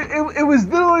 Yeah, dude, it was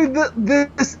literally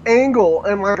this angle,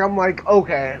 and like I'm like,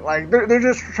 okay, like they're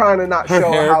just trying to not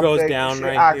show hair how goes big down she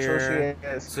right actually here, she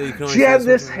is. so you can only she had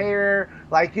this hair,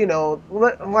 like, you know,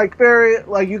 like very,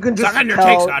 like you can just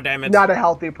tell not a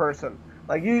healthy person.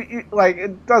 Like you like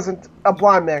it doesn't, a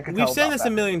blind man can tell. We've said this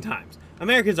a million times.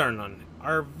 Americans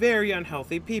are very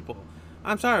unhealthy people.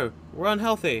 I'm sorry, we're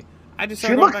unhealthy.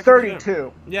 She looked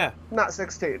 32. Yeah. Not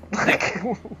 16.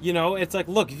 You know, it's like,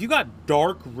 look, if you got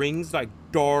dark rings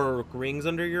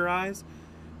under your eyes,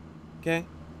 okay,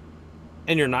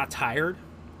 and you're not tired,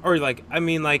 or like, I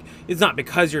mean, like, it's not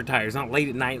because you're tired. It's not late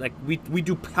at night. Like, we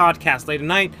do podcasts late at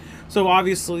night, so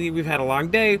obviously we've had a long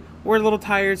day. We're a little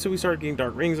tired, so we start getting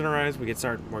dark rings in our eyes. We get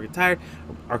more tired.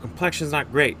 Our complexion's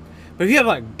not great. But if you have,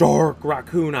 like, dark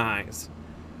raccoon eyes,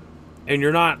 and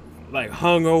you're not, like,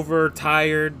 hungover,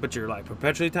 tired, but you're, like,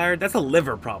 perpetually tired, that's a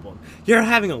liver problem. You're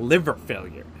having a liver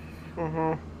failure.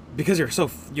 Because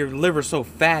your liver's so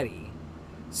fatty.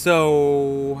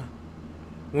 So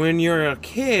when you're a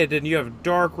kid and you have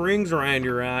dark rings around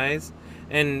your eyes,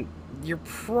 and you're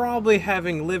probably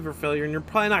having liver failure, and you're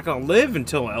probably not going to live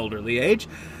until elderly age.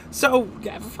 So,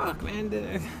 yeah, fuck,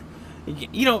 man.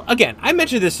 You know, again, I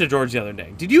mentioned this to George the other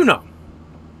day. Did you know,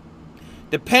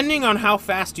 depending on how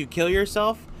fast you kill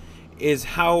yourself is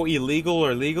how illegal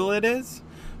or legal it is?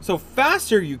 So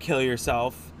faster you kill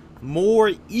yourself,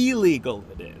 more illegal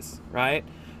it is, right?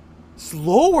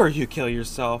 Slower you kill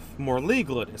yourself, more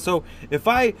legal it is. So if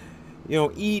I, you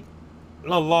know, eat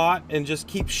a lot and just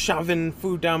keep shoving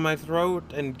food down my throat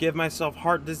and give myself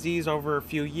heart disease over a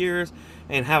few years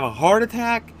and have a heart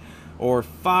attack or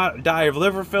die of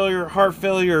liver failure, heart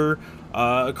failure,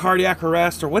 cardiac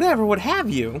arrest, or whatever, what have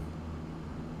you,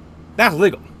 that's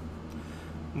legal.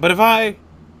 But if I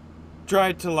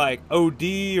tried to, like,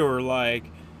 OD or, like,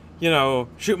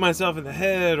 shoot myself in the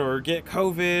head or get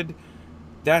COVID,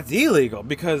 that's illegal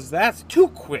because that's too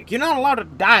quick. You're not allowed to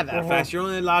die that fast. You're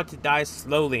only allowed to die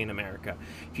slowly in America.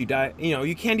 If you die,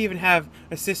 you can't even have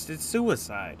assisted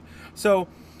suicide. So,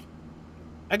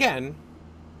 again,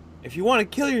 if you want to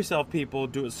kill yourself, people,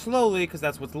 do it slowly because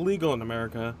that's what's legal in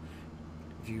America.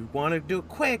 If you want to do it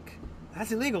quick,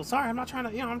 that's illegal. Sorry, I'm not trying to,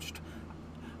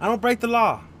 I don't break the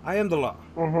law. I am the law.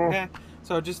 Okay?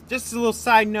 So just a little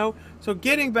side note. So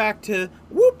getting back to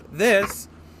this,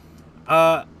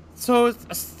 so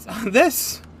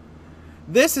this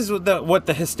is what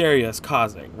the hysteria is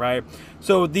causing, right?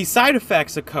 So the side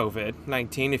effects of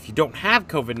COVID-19, if you don't have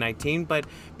COVID-19, but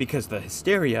because the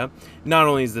hysteria, not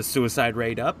only is the suicide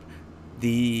rate up,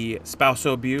 the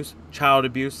spousal abuse, child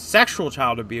abuse, sexual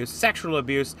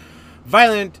abuse,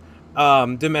 violent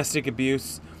domestic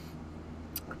abuse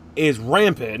is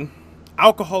rampant.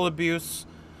 Alcohol abuse,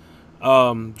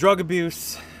 drug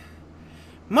abuse,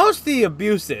 most of the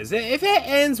abuses, if it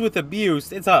ends with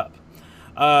abuse, it's up.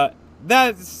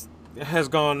 That has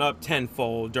gone up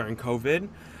tenfold during COVID.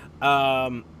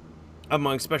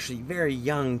 Among especially very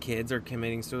young kids are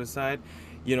committing suicide.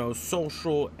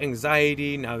 Social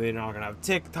anxiety, now they're not going to have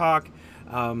TikTok.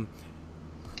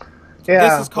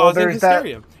 This is causing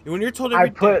hysteria. When you're told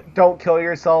don't kill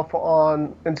yourself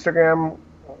on Instagram.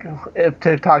 If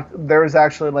TikTok, there was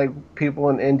actually like people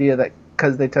in India that,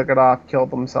 because they took it off,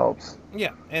 killed themselves.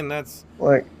 Yeah, and that's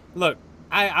like, look,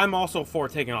 I'm also for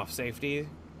taking off safety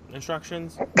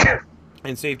instructions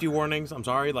and safety warnings. I'm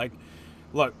sorry, like,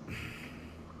 look,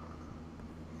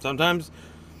 sometimes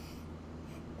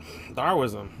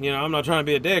Darwinism. I'm not trying to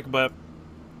be a dick, but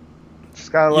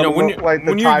just gotta let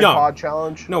when you're young,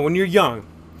 challenge. No, when you're young,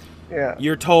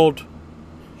 you're told,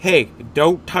 hey,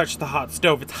 don't touch the hot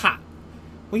stove. It's hot.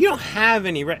 Well, you don't have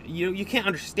any, you can't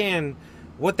understand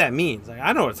what that means. Like,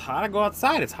 I know it's hot. I go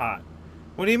outside, it's hot.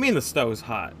 What do you mean the stove's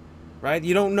hot? Right?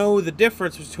 You don't know the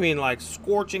difference between, like,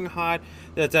 scorching hot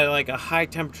that's at, like, a high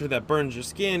temperature that burns your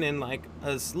skin and, like,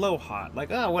 a slow hot. Like,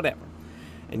 whatever.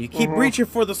 And you keep reaching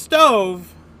for the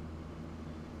stove,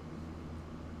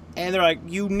 and they're like,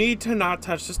 you need to not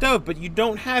touch the stove. But you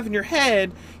don't have in your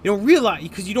head, you don't realize,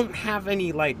 because you don't have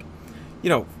any, like,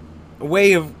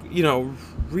 way of,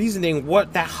 reasoning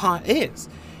what that hot is.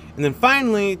 And then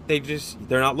finally,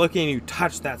 they're not looking, and you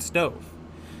touch that stove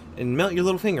and melt your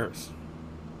little fingers.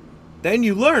 Then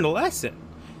you learn a lesson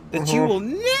that you will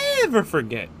never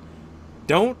forget.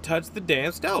 Don't touch the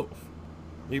damn stove.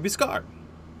 You'll be scarred.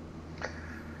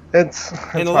 It's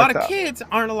and a lot of kids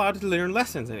aren't allowed to learn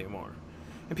lessons anymore.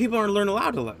 And people aren't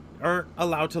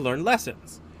allowed to learn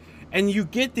lessons. And you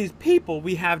get these people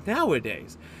we have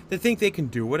nowadays that think they can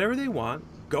do whatever they want,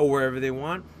 go wherever they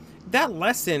want. That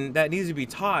lesson that needs to be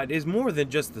taught is more than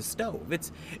just the stove.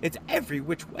 It's every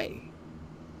which way.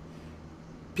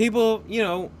 People,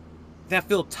 that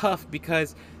feel tough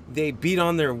because they beat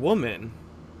on their woman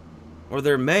or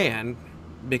their man,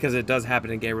 because it does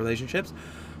happen in gay relationships,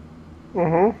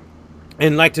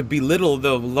 and like to belittle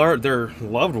their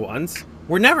loved ones,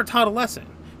 were never taught a lesson.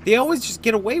 They always just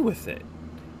get away with it.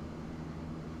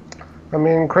 I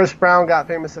mean, Chris Brown got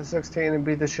famous at 16 and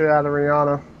beat the shit out of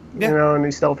Rihanna. Yeah. And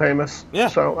he's still famous. Yeah.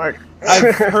 So, like,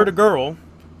 I've heard a girl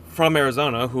from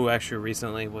Arizona who actually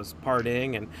recently was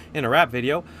partying and in a rap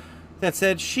video that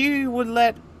said she would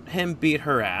let him beat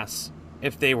her ass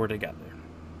if they were together.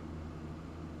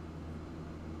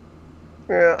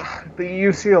 Yeah, but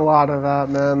you see a lot of that,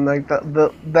 man. Like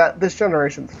that this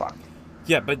generation's fucked.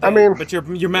 Yeah, but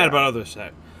you're mad about other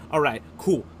shit. All right,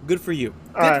 cool, good for you.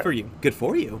 Good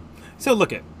for you. So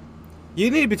look you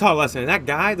need to be taught a lesson.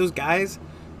 And those guys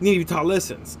need to be taught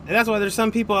lessons. And that's why there's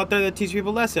some people out there that teach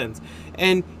people lessons.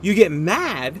 And you get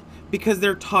mad because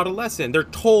they're taught a lesson. They're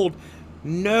told,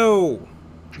 no,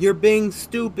 you're being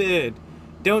stupid.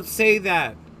 Don't say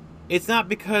that. It's not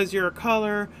because you're a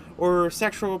color or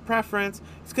sexual preference.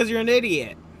 It's because you're an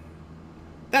idiot.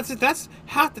 That's it. That's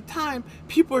half the time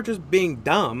people are just being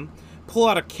dumb, pull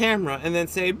out a camera, and then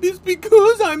say, it's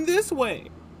because I'm this way.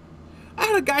 I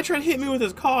had a guy try to hit me with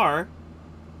his car,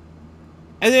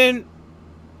 and then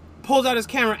pulls out his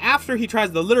camera after he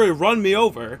tries to literally run me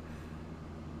over.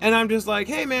 And I'm just like,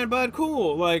 hey man, bud,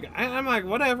 cool. Like, I'm like,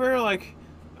 whatever. Like,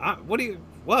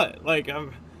 what? Like,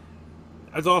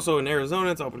 it's also in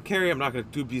Arizona, it's open carry. I'm not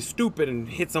going to be stupid and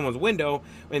hit someone's window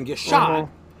and get shot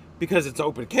because it's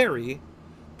open carry.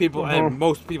 People, and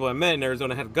most people I met in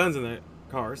Arizona had guns in their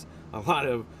cars. A lot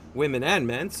of women and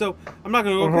men. So I'm not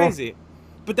going to go crazy.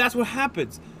 But that's what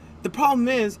happens. The problem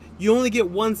is you only get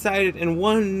one-sided and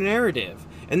one narrative.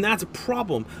 And that's a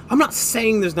problem. I'm not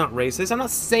saying there's not racists. I'm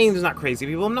not saying there's not crazy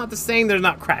people. I'm not saying there's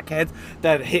not crackheads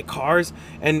that hit cars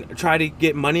and try to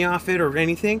get money off it or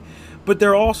anything. But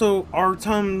there also are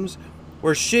times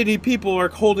where shitty people are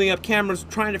holding up cameras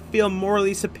trying to feel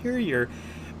morally superior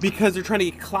because they're trying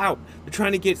to get clout. They're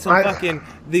trying to get some fucking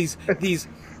these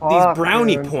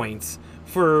brownie points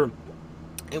for,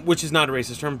 which is not a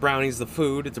racist term. Brownie's the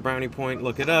food. It's a brownie point.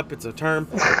 Look it up. It's a term.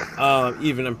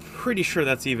 Even I'm pretty sure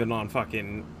that's even on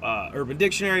fucking Urban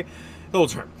Dictionary. The old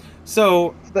term.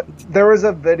 So there was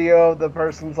a video. The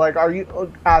person's like, "Are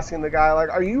you," asking the guy, like,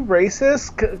 "Are you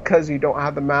racist because you don't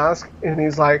have the mask?" And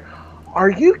he's like, "Are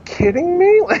you kidding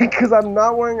me? Like, because I'm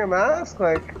not wearing a mask?"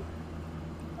 Like,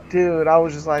 dude, I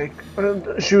was just like,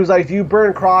 she was like, "Do you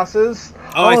burn crosses?"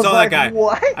 Oh, I saw like, that guy.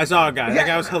 What? I saw a guy. Yeah. That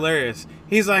guy was hilarious.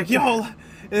 He's like, "Yo,"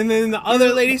 and then the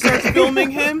other lady starts filming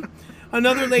him.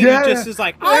 Another lady just is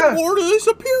like, "I'm morally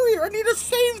superior. I need to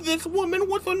save this woman.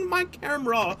 What's on my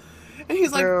camera?" And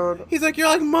he's like, dude. "You're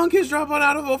like monkeys dropping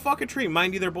out of a fucking tree."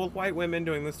 Mind you, they're both white women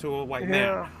doing this to a white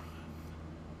man.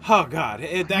 Oh God,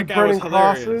 that guy was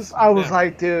hilarious. Crosses? I was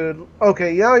like, dude,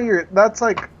 okay, yeah, that's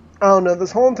like, I don't know,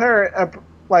 this whole entire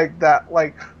like that,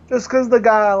 like, just because the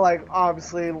guy like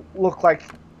obviously looked like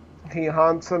he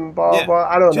hunts and blah blah.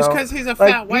 I don't know. Just because he's a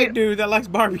fat white dude that likes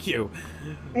barbecue.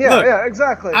 Yeah, look, yeah,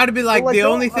 exactly. I'd be like, the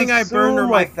only thing I burned are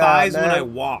my thighs when I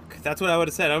walk. That's what I would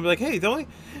have said. I'd be like, hey,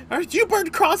 you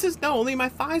burned crosses? No, only my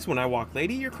thighs when I walk,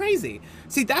 lady. You're crazy.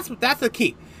 See, that's the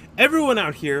key. Everyone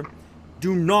out here,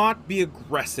 do not be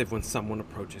aggressive when someone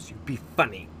approaches you. Be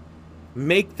funny.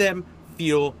 Make them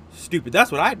feel stupid.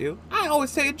 That's what I do. I always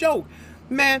say a joke.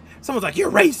 Man, someone's like,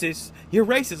 "You're racist. You're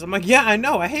racist." I'm like, "Yeah, I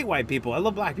know. I hate white people. I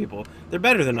love black people. They're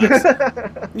better than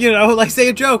us." You know, like, say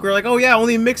a joke. Or like, "Oh, yeah,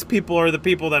 only mixed people are the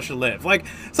people that should live." Like,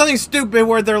 something stupid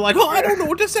where they're like, "Oh, I don't know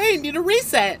what to say. I need a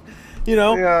reset." You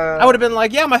know? Yeah. I would have been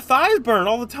like, "Yeah, my thighs burn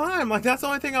all the time. Like, that's the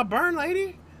only thing I burn,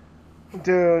 lady."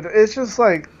 Dude, it's just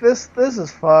like, this is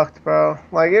fucked, bro.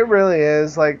 Like, it really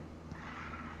is. Like,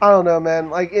 I don't know, man.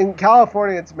 Like, in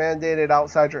California, it's mandated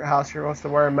outside your house you're supposed to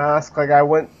wear a mask. Like, I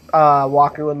went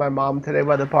walking with my mom today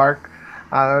by the park.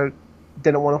 I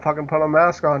didn't want to fucking put a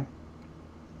mask on.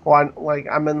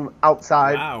 I'm in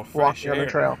outside walking on the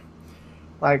trail.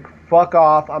 Like, fuck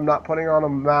off. I'm not putting on a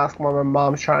mask while my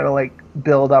mom's trying to, like,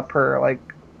 build up her, like,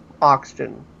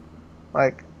 oxygen.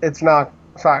 Like, it's not,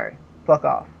 sorry. Fuck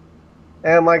off.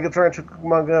 And, like, it's Rancho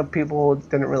Cucamonga, people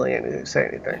didn't really say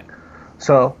anything.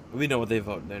 So we know what they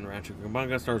voted in. Rancho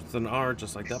Cucamonga starts with an R,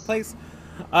 just like that place.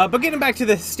 But getting back to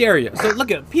the hysteria. So look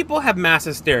at, people have mass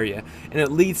hysteria, and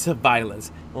it leads to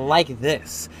violence like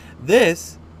this.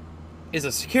 This is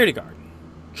a security guard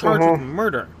charged with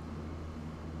murder.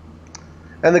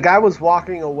 And the guy was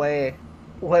walking away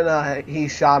when he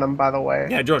shot him, by the way.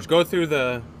 Yeah, George, go through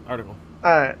the article.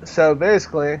 Alright, so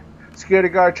basically, security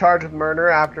guard charged with murder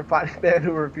after fighting a man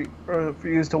who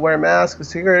refused to wear a mask. A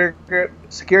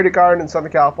security guard in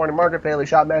Southern California Market fatally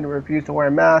shot a man who refused to wear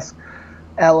a mask.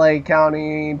 L.A.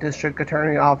 County District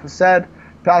Attorney Office said.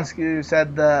 Prosecutor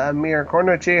said the Amir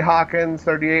Cornucci Hawkins,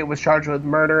 38, was charged with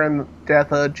murder and the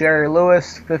death of Jerry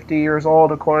Lewis, 50 years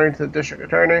old, according to the district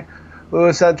attorney.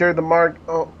 Lewis entered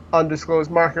the undisclosed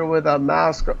market without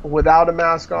a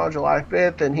mask on July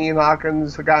 5th, and he and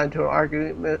Hawkins got into an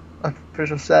argument,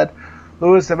 officials said.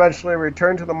 Lewis eventually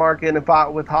returned to the market and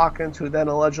fought with Hawkins, who then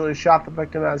allegedly shot the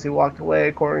victim as he walked away,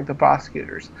 according to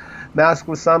prosecutors. Mask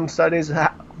with some studies, they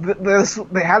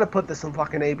had to put this in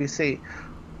fucking ABC.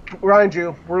 Mind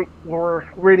you, we're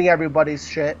reading everybody's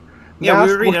shit. Yeah,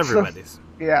 we read everybody's.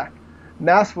 Yeah.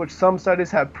 Masks, which some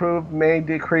studies have proved may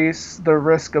decrease the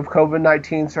risk of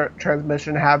COVID-19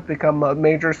 transmission, have become a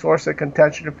major source of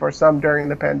contention for some during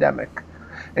the pandemic.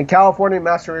 In California,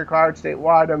 masks are required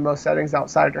statewide in most settings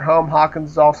outside your home.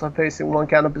 Hawkins is also facing one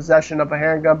count of possession of a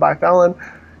handgun by felon.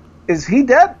 Is he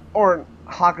dead? Or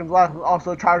Hawkins was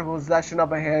also charged with possession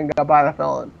of a handgun by the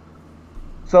felon?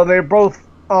 So they're both...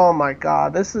 Oh my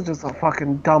god, this is just a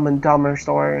fucking Dumb and Dumber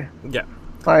story. Yeah.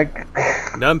 Like,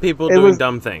 dumb people doing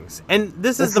dumb things. And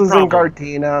this is the problem. In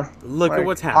Gardena. Look at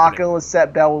what's happening. Hawkins was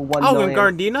set bail with $1 million. In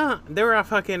Gardena? They were a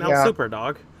fucking El Super,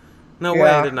 dog. No way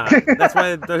they're not. That's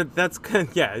why that's why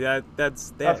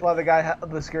the guy,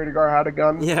 the security guard, had a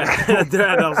gun. Yeah, they're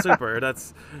at El Super.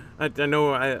 That's I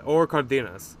know, or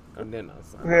Cardenas.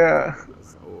 Yeah.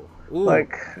 Ooh.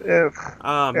 Like,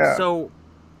 so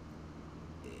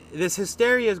this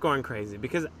hysteria is going crazy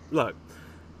because look,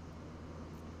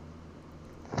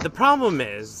 the problem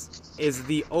is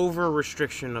the over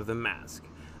restriction of the mask.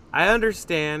 I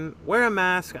understand. Wear a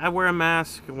mask. I wear a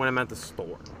mask when I'm at the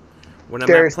store. When I'm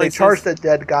Darius, they charged the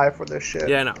dead guy for this shit.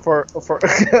 Yeah, I know. For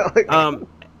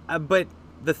but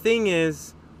the thing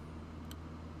is,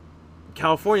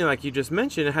 California, like you just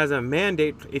mentioned, it has a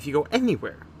mandate if you go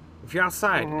anywhere, if you're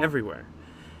outside, everywhere.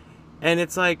 And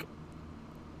it's like,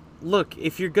 look,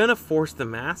 if you're gonna force the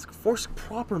mask, force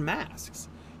proper masks.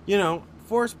 You know,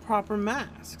 force proper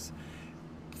masks.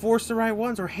 Force the right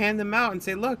ones, or hand them out and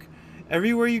say, look,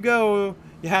 everywhere you go,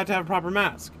 you have to have a proper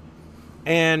mask.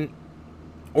 And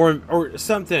or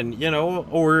something, you know,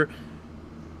 or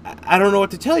I don't know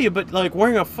what to tell you, but like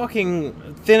wearing a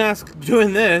fucking thin ass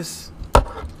doing this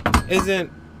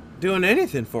isn't doing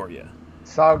anything for you.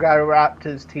 Saw a guy wrapped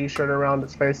his t-shirt around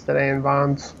his face today in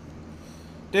Vons.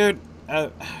 Dude,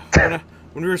 when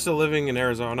we were still living in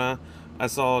Arizona, I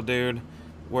saw a dude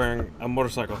wearing a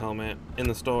motorcycle helmet in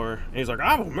the store. And he's like,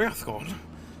 I have a mask on.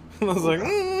 And I was like,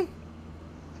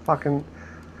 Fucking,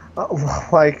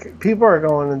 like, people are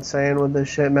going insane with this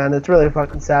shit, man. It's really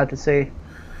fucking sad to see.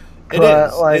 It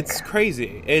is. Like, it's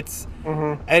crazy. It's,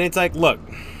 and it's like, look,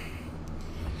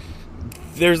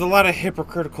 there's a lot of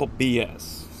hypocritical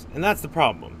BS. And that's the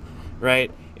problem,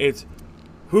 right? It's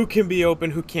who can be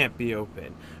open, who can't be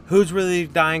open. Who's really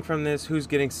dying from this? Who's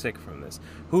getting sick from this?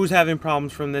 Who's having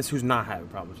problems from this? Who's not having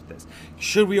problems with this?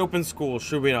 Should we open schools?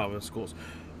 Should we not open schools?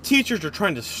 Teachers are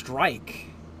trying to strike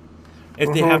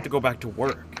if they have to go back to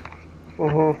work.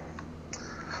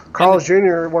 College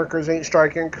junior workers ain't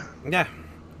striking. Yeah.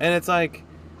 And it's like,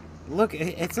 look,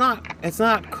 it's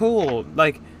not cool.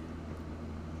 Like,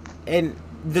 and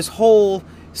this whole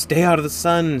stay out of the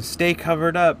sun, stay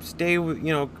covered up, stay,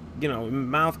 you know,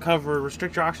 mouth cover,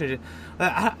 restrict your oxygen.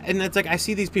 And it's like, I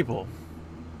see these people.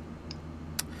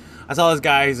 I saw this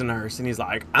guy, he's a nurse, and he's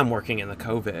like, I'm working in the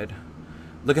COVID.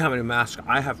 Look at how many masks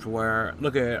I have to wear.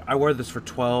 Look at, I wear this for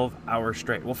 12 hours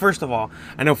straight. Well, first of all,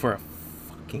 I know for a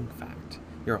fucking fact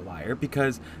you're a liar,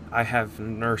 because I have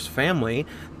nurse family.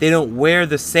 They don't wear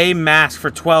the same mask for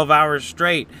 12 hours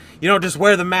straight. You don't just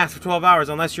wear the mask for 12 hours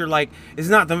unless you're like, it's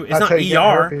not ER.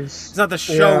 It's not the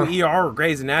show ER or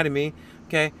Grey's Anatomy.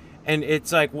 Okay? And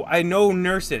it's like, well, I know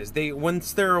nurses. They,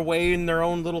 once they're away in their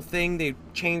own little thing, they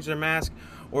change their mask,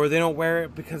 or they don't wear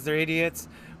it because they're idiots,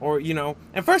 or, you know.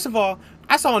 And first of all,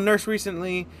 I saw a nurse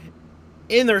recently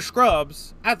in their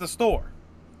scrubs at the store.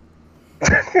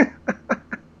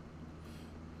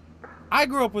 I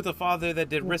grew up with a father that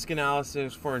did risk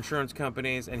analysis for insurance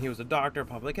companies, and he was a doctor of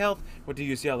public health, went to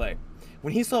UCLA.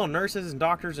 When he saw nurses and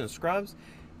doctors in scrubs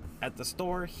at the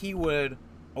store, he would,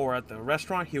 or at the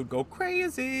restaurant, he would go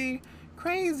crazy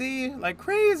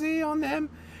on them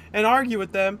and argue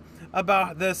with them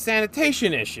about the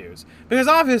sanitation issues. Because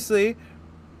obviously,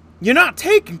 you're not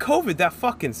taking COVID that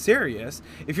fucking serious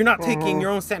if you're not taking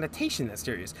your own sanitation that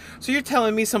serious. So you're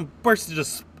telling me some person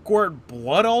just squirt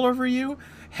blood all over you?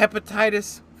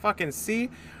 Hepatitis fucking C?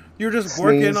 You're just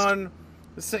working on,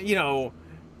 you know,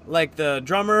 like the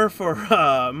drummer for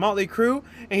Motley Crue,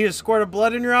 and he just squirted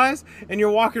blood in your eyes, and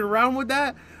you're walking around with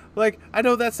that? Like, I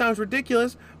know that sounds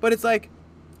ridiculous, but it's like,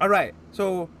 all right,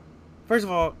 so first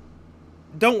of all,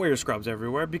 don't wear your scrubs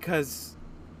everywhere, because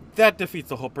that defeats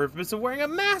the whole purpose of wearing a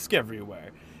mask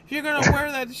everywhere. If you're going to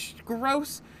wear that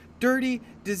gross, dirty,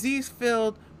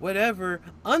 disease-filled, whatever,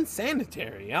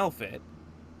 unsanitary outfit,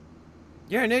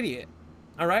 you're an idiot.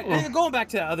 All right? And going back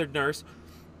to the other nurse,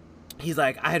 he's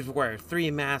like, I had to wear 3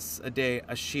 masks a day,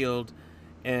 a shield,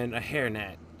 and a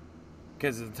hairnet,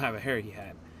 because of the type of hair he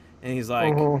had. And he's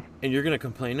like, and you're going to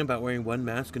complain about wearing 1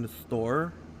 mask in the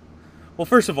store? Well,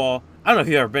 first of all, I don't know if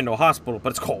you've ever been to a hospital,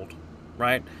 but it's cold,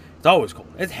 right? It's always cold.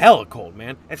 It's hella cold,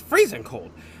 man. It's freezing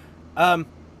cold. Have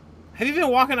you been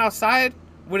walking outside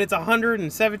when it's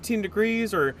 117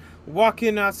 degrees, or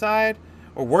walking outside,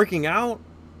 or working out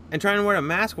and trying to wear a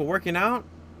mask while working out?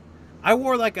 I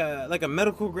wore like a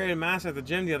medical grade mask at the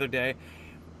gym the other day.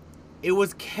 It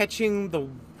was catching the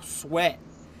sweat,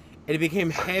 and it became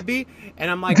heavy,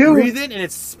 and I'm like breathing, and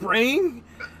it's spraying,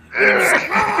 and I'm just like,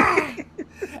 ah!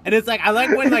 And it's like, I like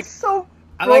when like so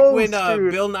I like when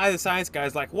Bill Nye the Science Guy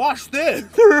is like, watch this.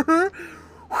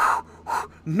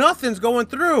 Nothing's going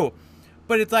through.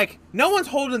 But it's like, no one's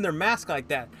holding their mask like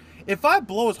that. If I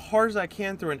blow as hard as I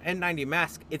can through an N90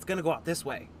 mask, it's going to go out this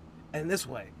way and this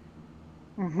way.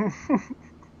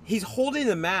 He's holding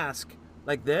the mask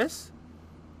like this,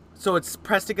 so it's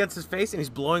pressed against his face, and he's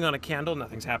blowing on a candle.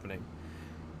 Nothing's happening.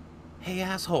 Hey,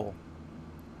 asshole.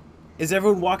 Is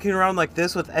everyone walking around like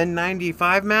this with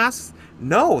N95 masks?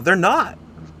 No, they're not.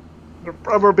 They're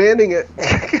rubber banding it.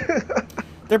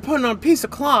 They're putting on a piece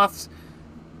of cloths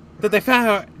that they found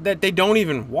out that they don't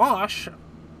even wash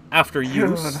after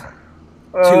use.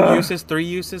 2 uses, 3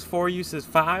 uses, 4 uses,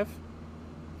 5.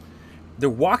 They're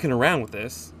walking around with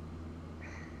this,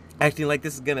 acting like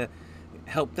this is gonna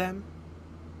help them.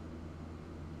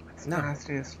 It's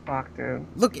nasty as fuck, dude.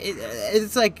 Look,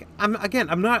 it's like,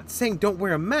 I'm not saying don't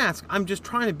wear a mask. I'm just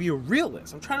trying to be a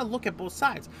realist. I'm trying to look at both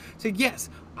sides. So yes,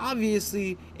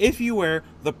 obviously, if you wear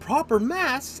the proper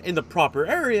masks in the proper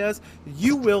areas,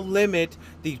 you will limit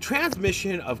the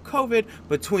transmission of COVID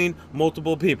between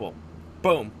multiple people.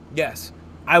 Boom. Yes,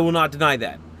 I will not deny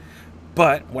that.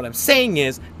 But what I'm saying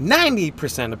is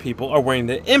 90% of people are wearing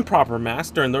the improper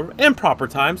mask during the improper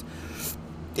times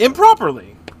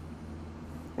improperly.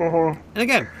 And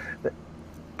again,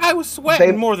 I was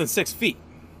sweating more than 6 feet.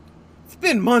 It's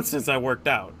been months since I worked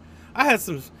out. I had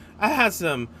some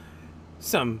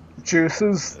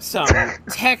juices, some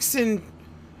Texan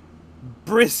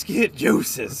brisket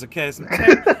juices. Okay,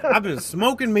 I've been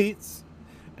smoking meats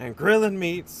and grilling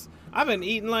meats. I've been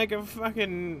eating like a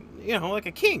fucking, like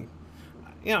a king.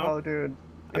 Oh, dude.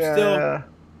 I'm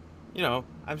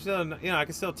still, I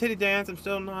can still titty dance. I'm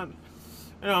still not,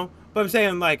 but I'm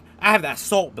saying, like, I have that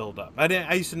salt buildup.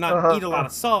 I used to not eat a lot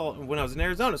of salt when I was in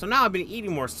Arizona. So now I've been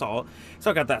eating more salt.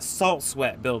 So I got that salt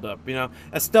sweat buildup,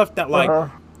 that stuff that,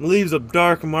 like, leaves a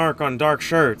dark mark on dark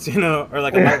shirts, or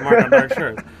like a light mark on dark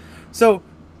shirts. So,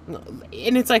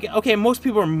 and it's like, okay, most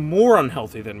people are more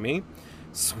unhealthy than me.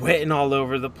 Sweating all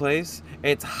over the place.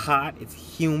 It's hot.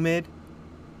 It's humid.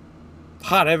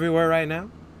 Hot everywhere right now.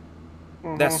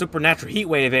 That supernatural heat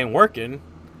wave ain't working.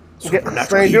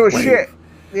 Supernatural heat wave. Shit.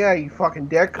 Yeah, you fucking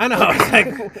dick. I know.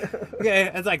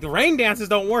 It's like the rain dances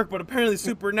don't work, but apparently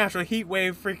supernatural heat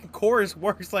wave freaking chorus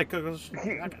works like a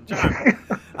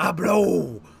I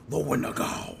blow the wind of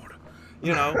God.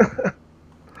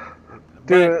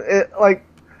 Dude,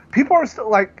 people are still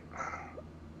like.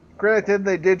 Granted,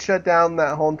 they did shut down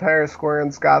that whole entire square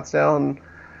in Scottsdale, and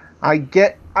I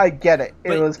get it.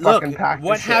 It was fucking packed.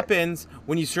 What happens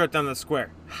when you shut down the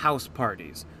square? House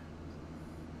parties.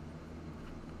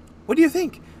 What do you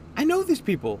think? I know these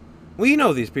people. We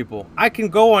know these people. I can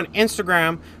go on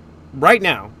Instagram right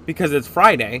now because it's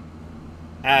Friday.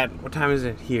 At what time is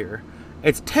it here?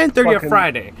 It's 10:30 on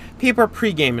Friday. People are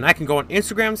pre-gaming. I can go on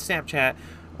Instagram, Snapchat,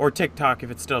 or TikTok if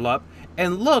it's still up,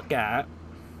 and look at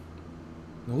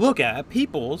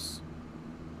people's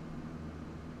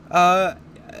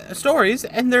stories,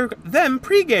 and they're them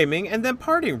pre-gaming and then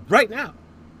partying right now.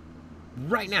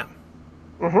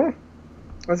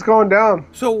 It's going down.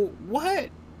 So what?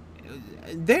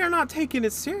 They're not taking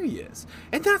it serious,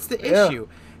 and that's the issue.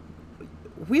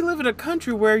 We live in a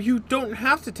country where you don't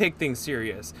have to take things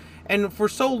serious, and for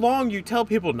so long you tell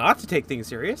people not to take things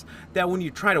serious that when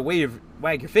you try to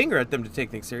wag your finger at them to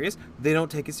take things serious, they don't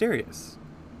take it serious.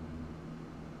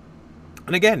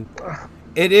 And again,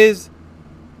 it is,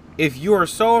 if you are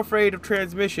so afraid of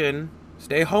transmission,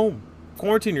 stay home.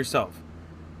 Quarantine yourself.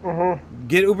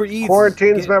 Get Uber Eats.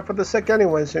 Quarantine's meant for the sick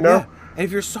anyways, Yeah. And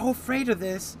if you're so afraid of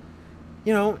this,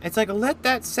 it's like, let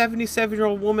that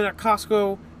 77-year-old woman at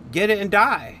Costco get it and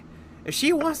die. If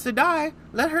she wants to die,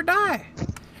 let her die.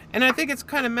 And I think it's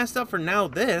kind of messed up for now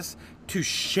to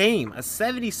shame a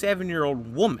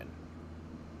 77-year-old woman.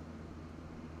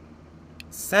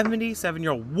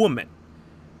 77-year-old woman.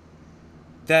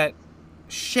 That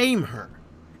shame her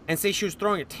and say she was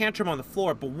throwing a tantrum on the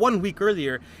floor, but 1 week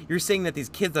earlier you're saying that these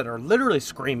kids that are literally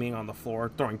screaming on the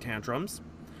floor, throwing tantrums,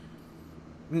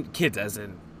 kids as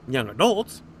in young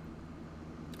adults,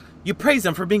 you praise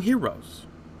them for being heroes.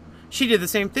 She did the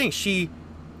same thing. She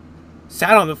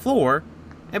sat on the floor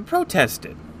and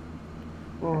protested.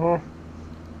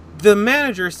 The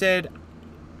manager said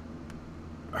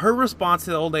her response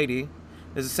to the old lady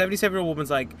is, a 77-year-old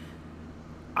woman's like,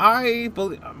 I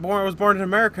was born in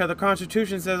America. The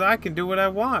Constitution says I can do what I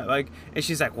want. And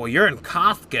she's like, well, you're in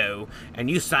Costco and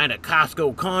you signed a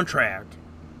Costco contract.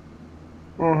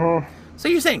 So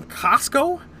you're saying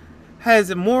Costco has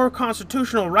a more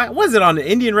constitutional right? Was it on the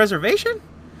Indian reservation?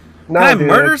 No, Can I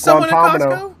murder someone at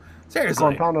Costco?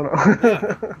 Seriously.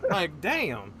 Yeah.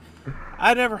 Damn.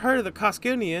 I never heard of the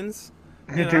Costcoians.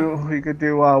 You could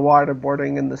do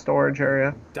waterboarding in the storage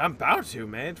area. I'm about to,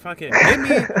 man. Fucking give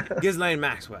me Ghislaine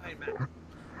Maxwell.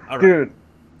 All right. Dude.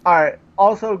 All right.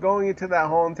 Also, going into that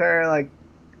whole entire,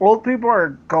 old people are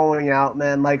going out,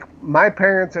 man. My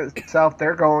parents itself,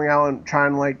 they're going out and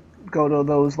trying to, go to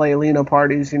those Leilina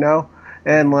parties,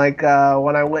 And,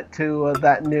 when I went to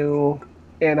that new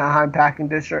Anaheim Packing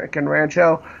District in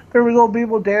Rancho, there was old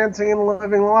people dancing and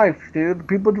living life, dude.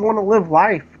 People want to live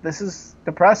life. This is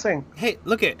depressing. Hey,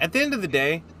 look at the end of the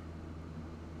day,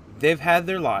 they've had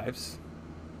their lives.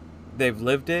 They've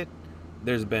lived it.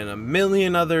 There's been a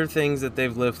million other things that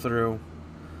they've lived through.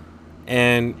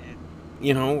 And,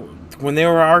 when they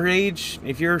were our age,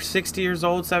 if you're 60 years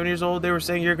old, 70 years old, they were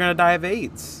saying you're going to die of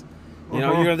AIDS. You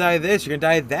know, you're going to die of this, you're going to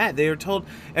die of that. They were told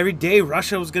every day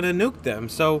Russia was going to nuke them.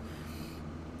 So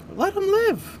let them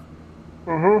live.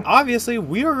 Obviously,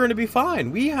 we are going to be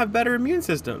fine. We have better immune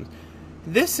systems.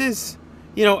 This is,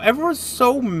 you know, everyone's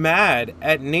so mad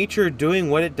at nature doing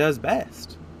what it does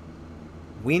best.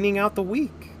 Weaning out the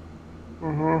weak.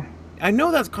 I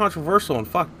know that's controversial and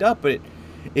fucked up, but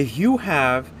if you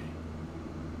have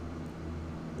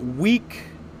weak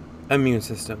immune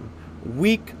system,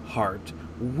 weak heart,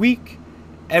 weak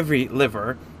every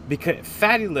liver, because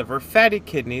fatty liver, fatty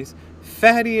kidneys,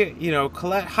 fatty, you know,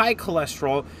 high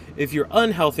cholesterol, if you're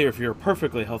unhealthy or if you're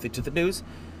perfectly healthy to the news,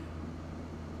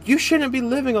 you shouldn't be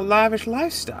living a lavish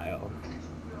lifestyle.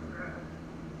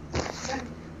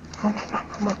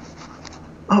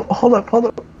 Oh, hold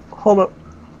up.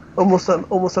 Almost done.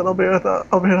 I'll be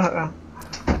right now.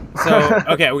 So,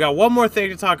 okay, we got one more thing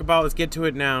to talk about. Let's get to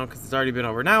it now because it's already been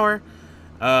over an hour.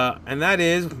 And that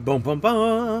is, boom, boom,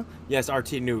 boom. Yes,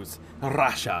 RT News.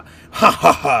 Russia. Ha,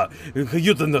 ha, ha.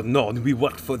 You don't know. We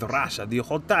worked for the Russia the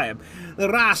whole time.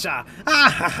 Russia.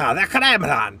 Ha, ha, ha. The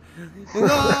Kremlin.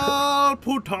 Oh,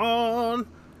 Putin.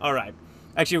 All right.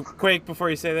 Actually, quick, before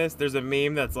you say this, there's a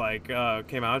meme that's like,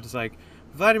 came out, just like,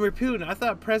 Vladimir Putin, I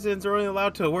thought presidents are only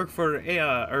allowed to work for,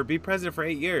 or be president for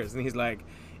 8 years. And he's like,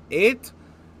 8?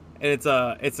 And it's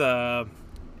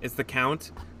the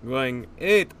count going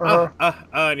 8,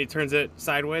 and he turns it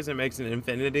sideways and makes an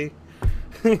infinity.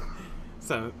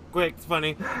 So quick, it's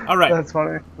funny. All right, that's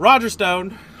funny. Roger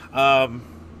Stone,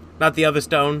 not the other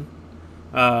Stone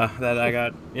that I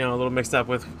got a little mixed up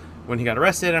with when he got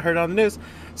arrested. I heard it on the news.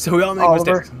 So we all make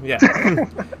mistakes. Yeah,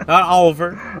 not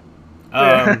Oliver.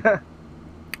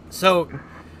 So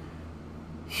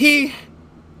he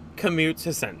commutes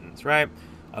his sentence, right?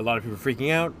 A lot of people are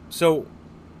freaking out. So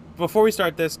before we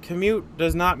start this, commute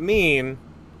does not mean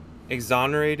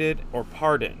exonerated or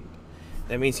pardoned.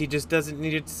 That means he just doesn't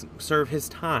need to serve his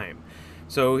time.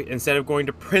 So instead of going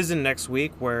to prison next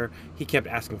week where he kept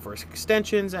asking for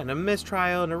extensions and a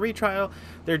mistrial and a retrial,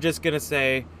 they're just going to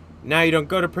say, now you don't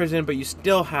go to prison, but you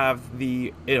still have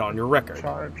it on your record.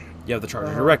 You have the charge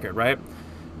on your record, right?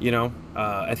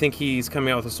 I think he's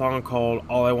coming out with a song called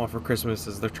All I Want for Christmas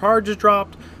Is the Charges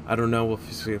Dropped. I don't know if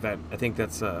you see that. I think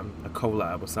that's a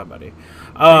collab with somebody.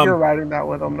 You're writing that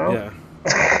with him, no? Yeah,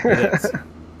 it is.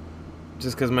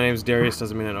 Just because my name's Darius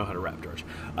doesn't mean I know how to rap, George.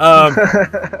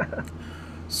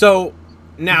 So,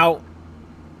 now,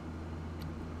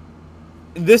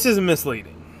 this is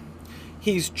misleading.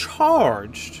 He's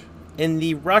charged in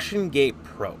the Russian Gate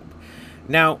probe.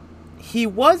 Now, he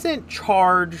wasn't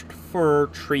charged for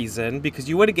treason, because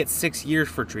you wouldn't get 6 years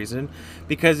for treason,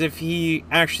 because if he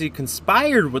actually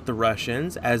conspired with the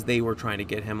Russians as they were trying to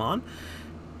get him on,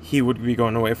 he would be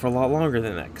going away for a lot longer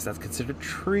than that, because that's considered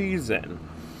treason.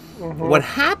 What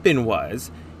happened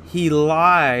was he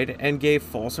lied and gave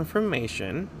false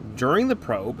information during the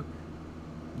probe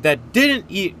that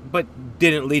didn't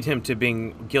lead him to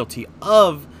being guilty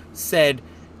of said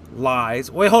lies.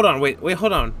 Wait, hold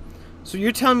on. So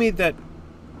you're telling me that,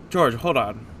 George, hold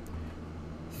on.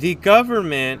 The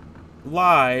government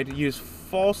lied, used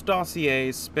false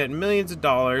dossiers, spent millions of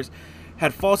dollars,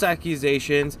 had false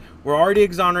accusations, were already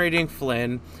exonerating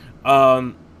Flynn,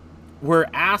 were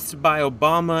asked by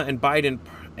Obama and Biden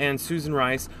and Susan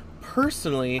Rice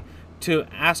personally to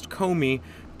ask Comey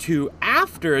to,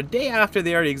 a day after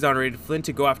they already exonerated Flynn,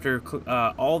 to go after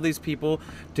all these people,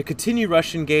 to continue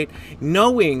Russian Gate,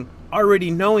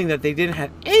 already knowing that they didn't have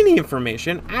any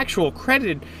information, actual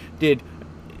credited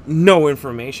no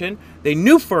information. They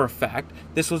knew for a fact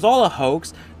this was all a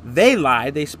hoax. They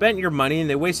lied, they spent your money, and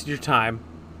they wasted your time.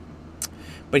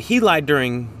 But he lied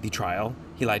during the trial.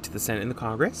 He lied to the Senate and the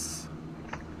Congress.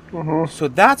 So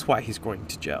that's why he's going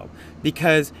to jail,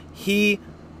 because he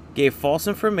gave false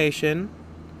information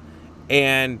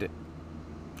and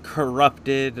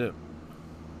corrupted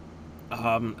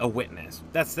a witness.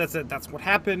 That's what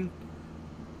happened.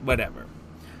 Whatever.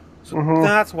 So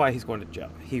that's why he's going to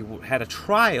jail. He had a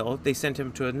trial. They sent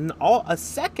him to a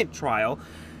second trial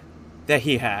that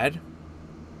he had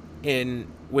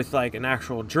with like an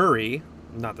actual jury,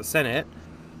 not the Senate,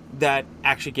 that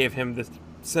actually gave him the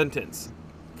sentence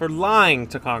for lying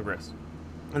to Congress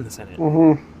and the Senate.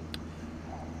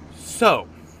 So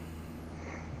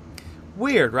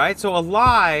weird, right? So a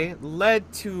lie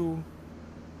led to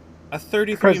a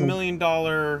 $33 million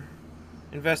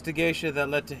investigation that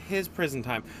led to his prison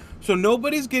time. So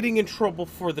nobody's getting in trouble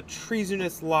for the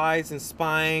treasonous lies and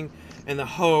spying and the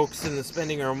hoax and the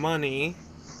spending our money.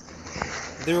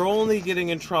 They're only getting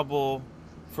in trouble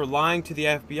for lying to the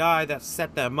FBI that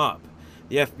set them up.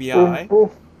 The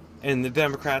FBI and the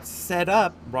Democrats set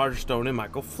up Roger Stone and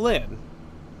Michael Flynn.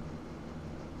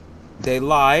 They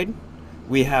lied.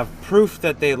 We have proof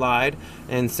that they lied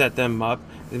and set them up.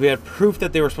 We have proof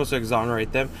that they were supposed to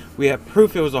exonerate them. We have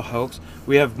proof it was a hoax.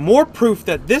 We have more proof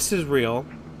that this is real,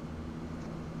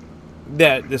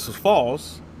 that this was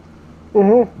false,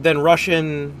 than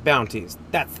Russian bounties.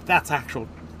 That's actual.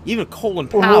 Even Colin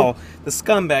Powell, the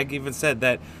scumbag, even said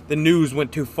that the news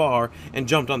went too far and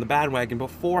jumped on the bandwagon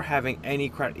before having any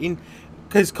credit.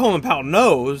 Because Colin Powell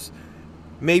knows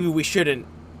maybe we shouldn't,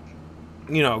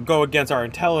 go against our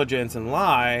intelligence and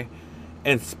lie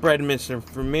and spread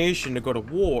misinformation to go to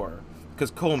war.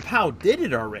 Because Colin Powell did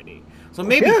it already. So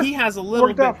maybe he has a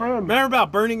little bit. Remember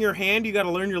about burning your hand? You got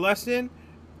to learn your lesson.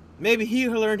 Maybe he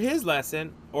learned his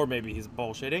lesson, or maybe he's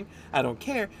bullshitting. I don't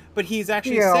care. But he's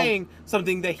actually saying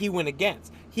something that he went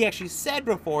against. He actually said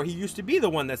before, he used to be the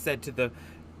one that said to the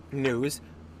news,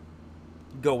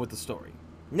 go with the story.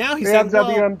 Now he's saying,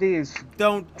 WMDs.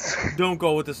 Don't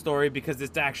go with the story because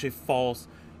it's actually false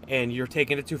and you're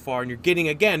taking it too far and you're getting,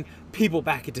 again, people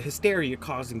back into hysteria,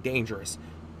 causing dangerous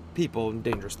people and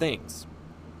dangerous things.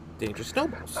 Dangerous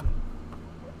snowballs.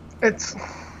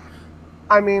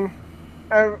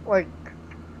 Like,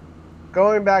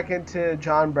 going back into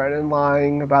John Brennan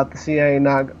lying about the CIA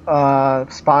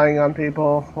not spying on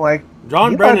people, like,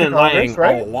 John Brennan lying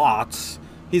a lot.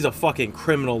 He's a fucking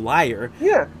criminal liar.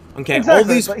 Yeah. Okay, exactly. all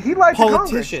these he lied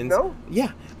politicians. To Congress,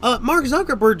 Yeah. Mark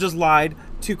Zuckerberg just lied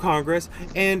to Congress,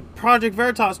 and Project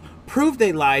Veritas proved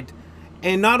they lied.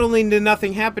 And not only did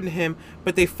nothing happen to him,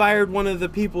 but they fired one of the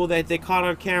people that they caught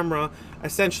on camera,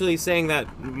 essentially saying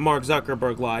that Mark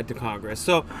Zuckerberg lied to Congress.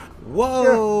 So,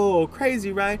 whoa,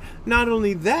 crazy, right? Not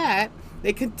only that,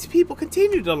 people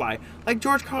continue to lie. Like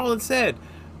George Carlin said,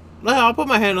 I'll put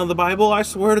my hand on the Bible, I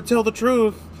swear to tell the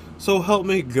truth, so help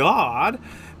me God.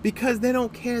 Because they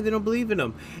don't care, they don't believe in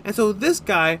him. And so this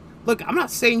guy, look, I'm not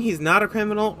saying he's not a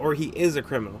criminal or he is a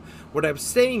criminal. What I'm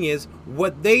saying is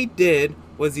what they did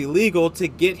was illegal to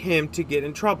get him to get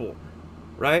in trouble,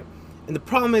 right? And the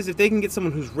problem is if they can get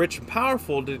someone who's rich and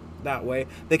powerful that way,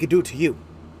 they could do it to you.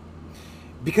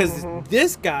 Because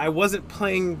this guy wasn't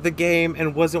playing the game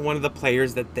and wasn't one of the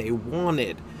players that they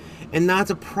wanted. And that's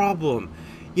a problem.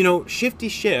 Shifty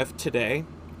Schiff today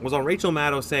was on Rachel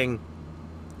Maddow saying,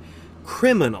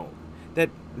 criminal, that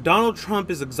Donald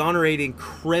Trump is exonerating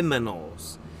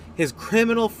criminals, his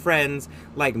criminal friends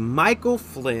like Michael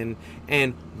Flynn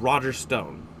and Roger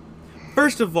Stone.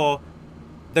 First of all,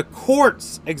 the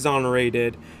courts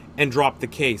exonerated and dropped the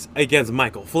case against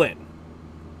Michael Flynn.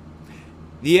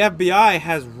 The FBI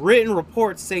has written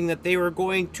reports saying that they were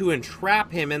going to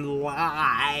entrap him and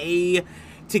lie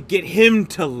to get him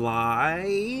to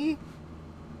lie.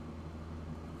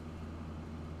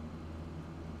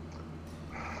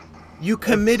 You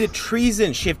committed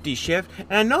treason, Shifty Shift.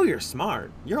 And I know you're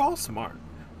smart. You're all smart.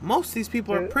 Most of these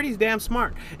people are pretty damn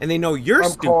smart. And they know you're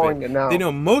stupid. They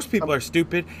know most people are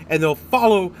stupid. And they'll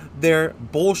follow their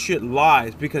bullshit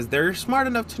lies because they're smart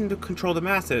enough to control the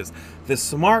masses. The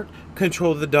smart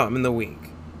control the dumb and the weak.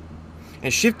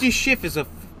 And Shifty Shift is a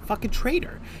fucking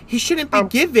traitor. He shouldn't be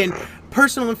given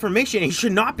personal information. He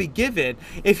should not be given.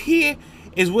 If he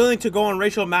is willing to go on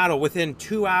Rachel Maddow within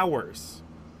 2 hours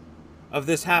of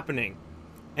this happening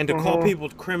and to call people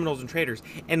criminals and traitors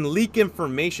and leak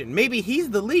information. Maybe he's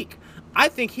the leak. I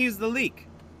think he's the leak.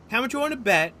 How much you want to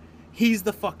bet he's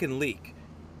the fucking leak?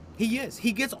 He is.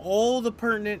 He gets all the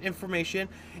pertinent information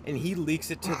and he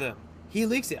leaks it to them. He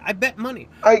leaks it. I bet money.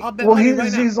 I'll bet money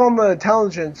right now. He's on the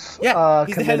intelligence he's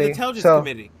committee. The head of the intelligence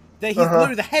committee. He's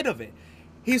literally the head of it.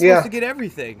 He's supposed to get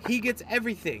everything. He gets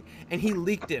everything. And he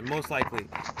leaked it, most likely.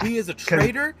 He is a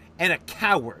traitor and a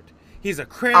coward. He's a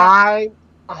criminal. I'm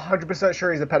 100%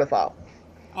 sure he's a pedophile.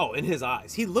 Oh, in his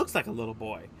eyes. He looks like a little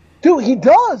boy. Dude, he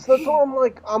does. That's all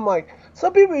I'm like,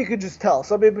 some people you could just tell.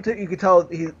 Some people you could tell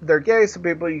they're gay. Some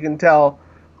people you can tell,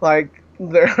 like,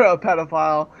 they're a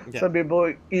pedophile. Yeah. Some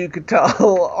people you could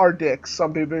tell are dicks.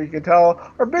 Some people you could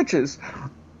tell are bitches.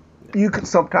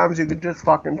 Sometimes you could just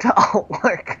fucking tell,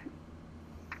 like.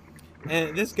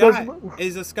 And this guy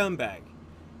is a scumbag.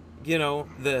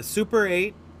 The Super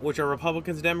 8, which are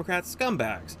Republicans and Democrats,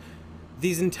 scumbags.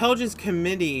 These intelligence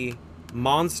committee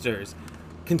monsters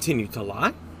continue to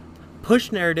lie,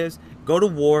 push narratives, go to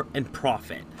war, and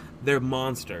profit. They're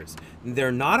monsters.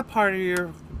 They're not a part of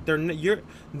your.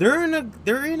 They're in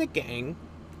a gang,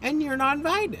 and you're not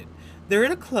invited. They're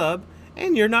in a club,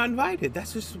 and you're not invited.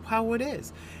 That's just how it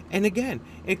is. And again,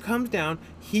 it comes down.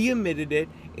 He admitted it.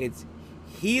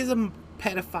 He is a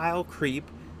pedophile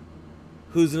creep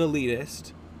who's an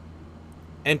elitist.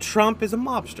 And Trump is a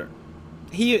mobster.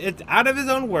 Out of his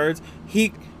own words,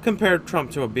 he compared Trump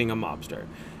to being a mobster,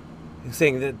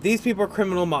 saying that these people are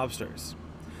criminal mobsters.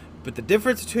 But the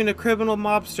difference between a criminal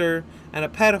mobster and a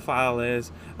pedophile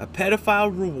is a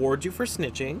pedophile rewards you for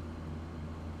snitching.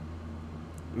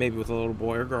 Maybe with a little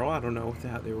boy or girl. I don't know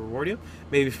how they reward you.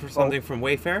 Maybe for something from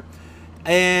Wayfair.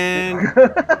 And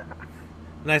a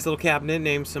nice little cabinet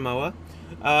named Samoa.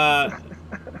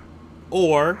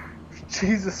 Or...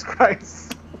 Jesus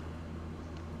Christ.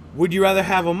 Would you rather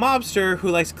have a mobster who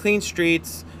likes clean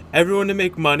streets, everyone to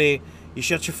make money, you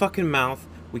shut your fucking mouth,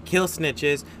 we kill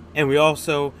snitches, and we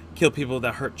also kill people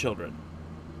that hurt children?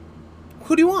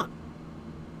 Who do you want?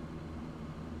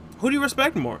 Who do you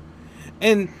respect more?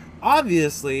 And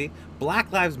obviously,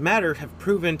 Black Lives Matter have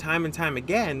proven time and time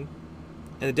again,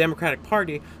 in the Democratic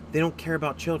Party, they don't care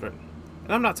about children.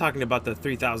 And I'm not talking about the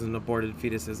 3,000 aborted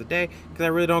fetuses a day, because I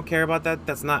really don't care about that.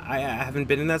 That's not, I haven't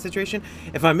been in that situation.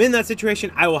 If I'm in that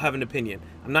situation, I will have an opinion.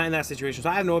 I'm not in that situation,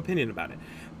 so I have no opinion about it.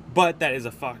 But that is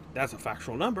that's a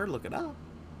factual number. Look it up.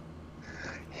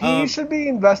 He should be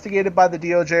investigated by the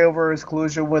DOJ over his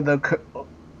collusion with a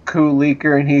coup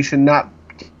leaker, and he should not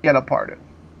get a pardon.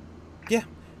 Yeah.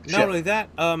 Not only that,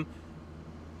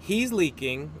 he's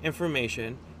leaking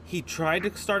information. He tried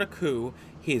to start a coup.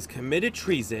 He has committed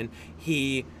treason.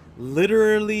 He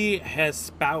literally has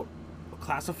spout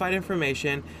classified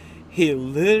information. He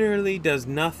literally does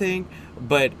nothing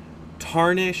but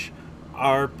tarnish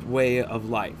our way of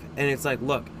life. And it's like,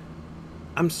 look,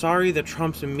 I'm sorry that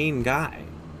Trump's a mean guy.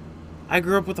 I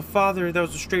grew up with a father that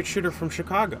was a straight shooter from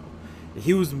Chicago.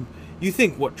 You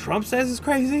think what Trump says is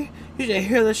crazy? You should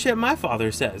hear the shit my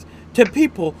father says to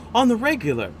people on the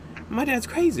regular. My dad's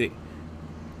crazy.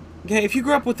 Okay, if you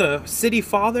grew up with a city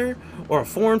father or a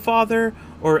foreign father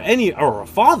or a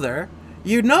father,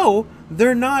 you know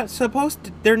they're not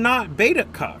beta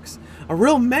cucks. A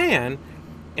real man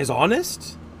is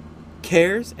honest,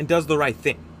 cares, and does the right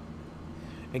thing.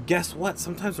 And guess what?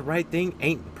 Sometimes the right thing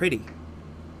ain't pretty.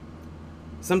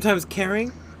 Sometimes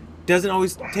caring doesn't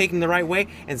always take in the right way,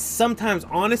 and sometimes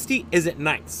honesty isn't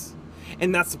nice.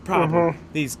 And that's the problem.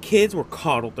 These kids were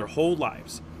coddled their whole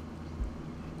lives.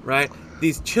 Right?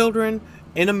 These children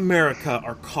in America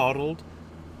are coddled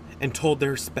and told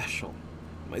they're special.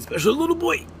 My special little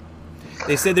boy.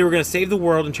 They said they were going to save the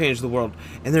world and change the world,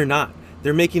 and they're not.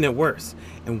 They're making it worse.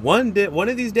 And one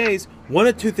of these days, one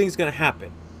of two things is going to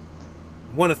happen.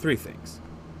 One of three things.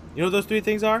 You know what those three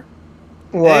things are?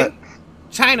 What? A,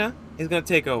 China is going to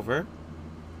take over,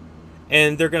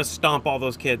 and they're going to stomp all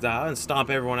those kids out and stomp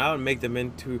everyone out and make them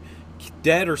into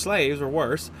dead or slaves or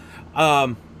worse.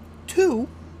 Two,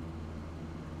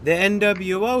 the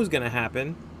NWO is going to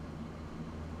happen,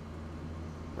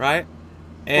 right?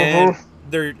 And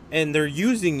they're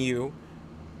using you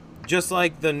just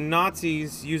like the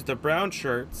Nazis used the brown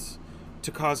shirts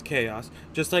to cause chaos,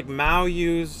 just like Mao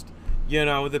used,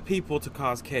 the people to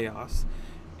cause chaos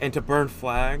and to burn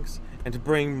flags and to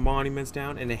bring monuments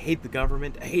down and to hate the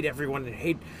government, to hate everyone, and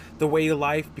hate the way of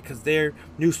life because their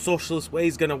new socialist way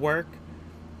is going to work,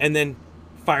 and then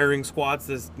firing squads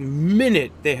this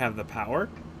minute they have the power.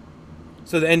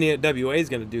 So the NWA is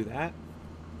going to do that.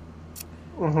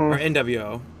 Or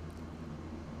NWO.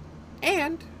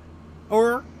 And,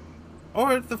 or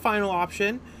the final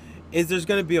option is there's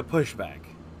going to be a pushback.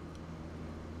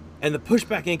 And the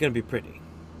pushback ain't going to be pretty.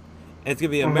 And it's going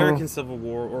to be American Civil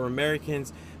War, or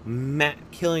Americans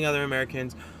killing other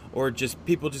Americans, or just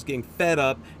people just getting fed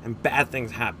up and bad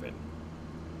things happen.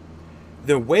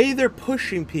 The way they're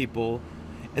pushing people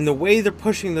and the way they're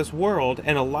pushing this world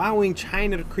and allowing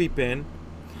China to creep in,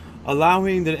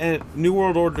 allowing the New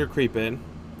World Order to creep in,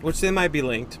 which they might be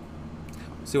linked.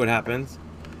 See what happens.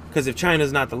 Because if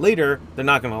China's not the leader, they're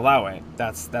not going to allow it.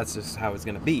 That's just how it's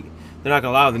going to be. They're not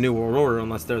going to allow the New World Order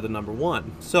unless they're the number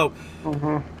one. So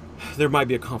there might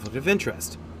be a conflict of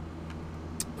interest.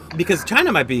 Because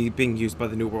China might be being used by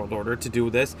the New World Order to do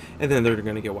this, and then they're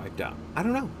going to get wiped out. I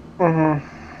don't know.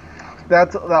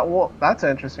 That's an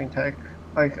interesting take.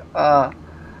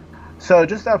 So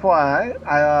just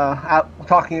FYI,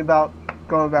 talking about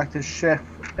going back to Schiff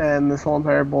and this whole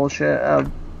entire bullshit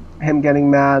of him getting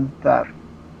mad that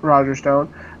Roger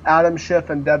Stone, Adam Schiff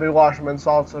and Debbie Wasserman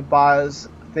solved Baez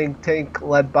think tank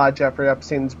led by Jeffrey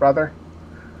Epstein's brother.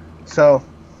 So,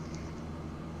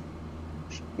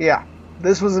 yeah,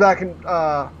 this was back in.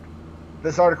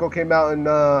 This article came out in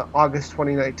August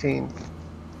 2019.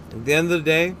 At the end of the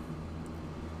day,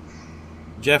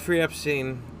 Jeffrey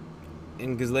Epstein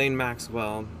and Ghislaine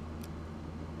Maxwell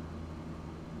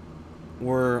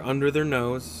were under their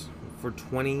nose for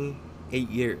 28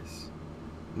 years.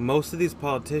 Most of these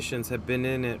politicians have been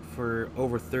in it for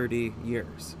over 30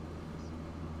 years.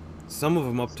 Some of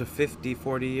them up to 50,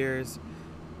 40 years.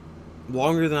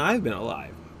 Longer than I've been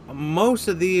alive. Most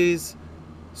of these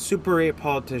Super 8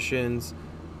 politicians,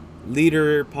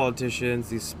 leader politicians,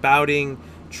 these spouting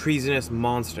treasonous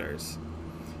monsters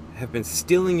have been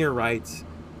stealing your rights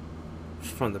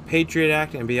from the Patriot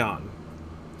Act and beyond.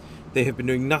 They have been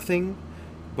doing nothing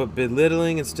but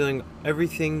belittling and stealing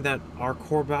everything that our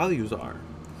core values are.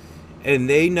 And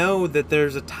they know that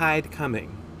there's a tide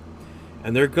coming.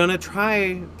 And they're going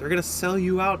to sell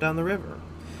you out down the river.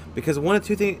 Because one of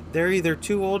two things, they're either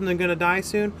too old and they're going to die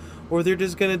soon, or they're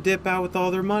just going to dip out with all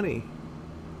their money.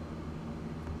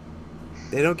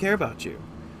 They don't care about you.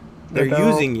 They're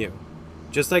using you.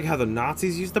 Just like how the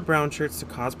Nazis used the brown shirts to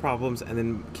cause problems and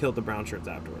then killed the brown shirts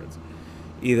afterwards.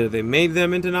 Either they made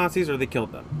them into Nazis or they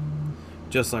killed them.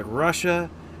 Just like Russia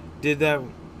did that.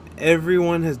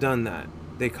 Everyone has done that.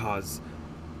 They cause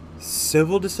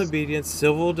civil disobedience,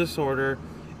 civil disorder,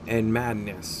 and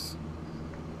madness.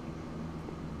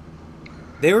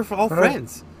 They were all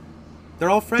friends. They're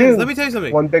all friends. Dude, let me tell you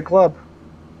something. One big club.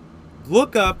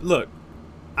 Look,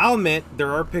 I'll admit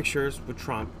there are pictures with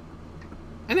Trump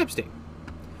and Epstein.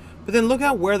 But then look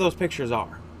at where those pictures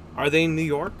are. Are they in New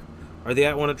York? Are they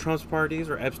at one of Trump's parties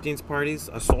or Epstein's parties,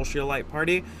 a socialite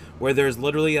party, where there's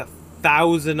literally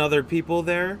 1,000 other people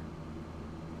there?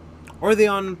 Or are they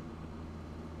on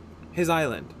his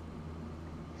island?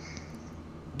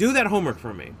 Do that homework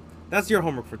for me. That's your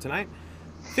homework for tonight.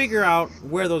 Figure out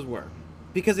where those were.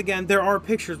 Because again, there are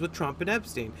pictures with Trump and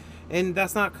Epstein. And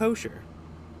that's not kosher,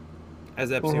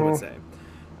 as Epstein would say.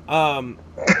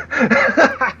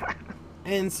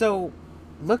 And so,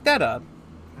 look that up.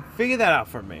 Figure that out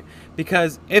for me.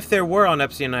 Because if there were on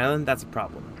Epstein Island, that's a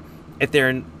problem. If they're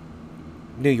in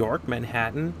New York,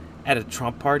 Manhattan, at a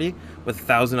Trump party with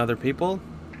 1,000 other people,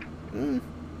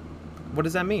 what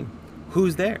does that mean?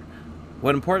 Who's there?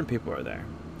 What important people are there?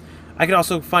 I could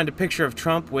also find a picture of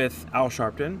Trump with Al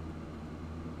Sharpton.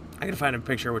 I could find a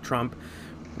picture with Trump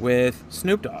with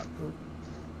Snoop Dogg.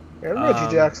 And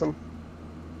Reggie Jackson.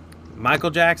 Michael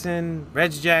Jackson,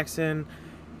 Reggie Jackson.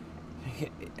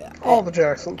 All the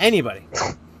Jacksons. Anybody.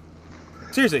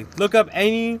 Seriously,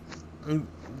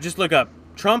 just look up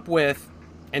Trump with,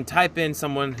 and type in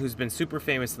someone who's been super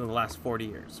famous in the last 40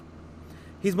 years.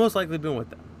 He's most likely been with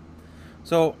them.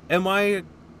 So, am I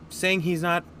saying he's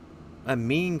not a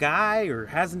mean guy or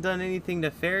hasn't done anything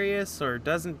nefarious or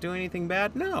doesn't do anything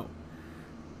bad? No.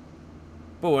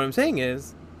 But what I'm saying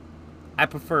is, I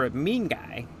prefer a mean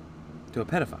guy to a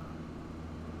pedophile.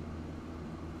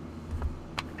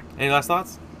 Any last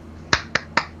thoughts?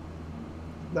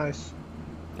 Nice.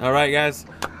 All right, guys.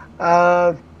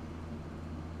 All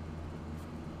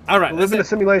right. Live in a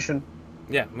simulation.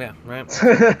 Yeah, right.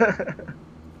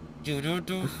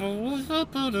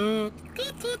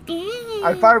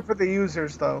 I fight for the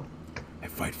users, though. I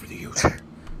fight for the user.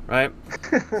 Right?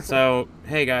 So,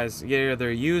 hey, guys, you're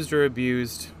either used or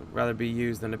abused. Rather be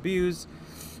used than abused.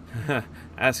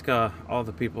 Ask all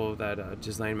the people that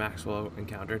Ghislaine Maxwell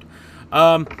encountered.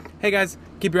 Hey, guys,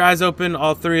 keep your eyes open,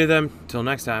 all three of them. Till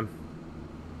next time.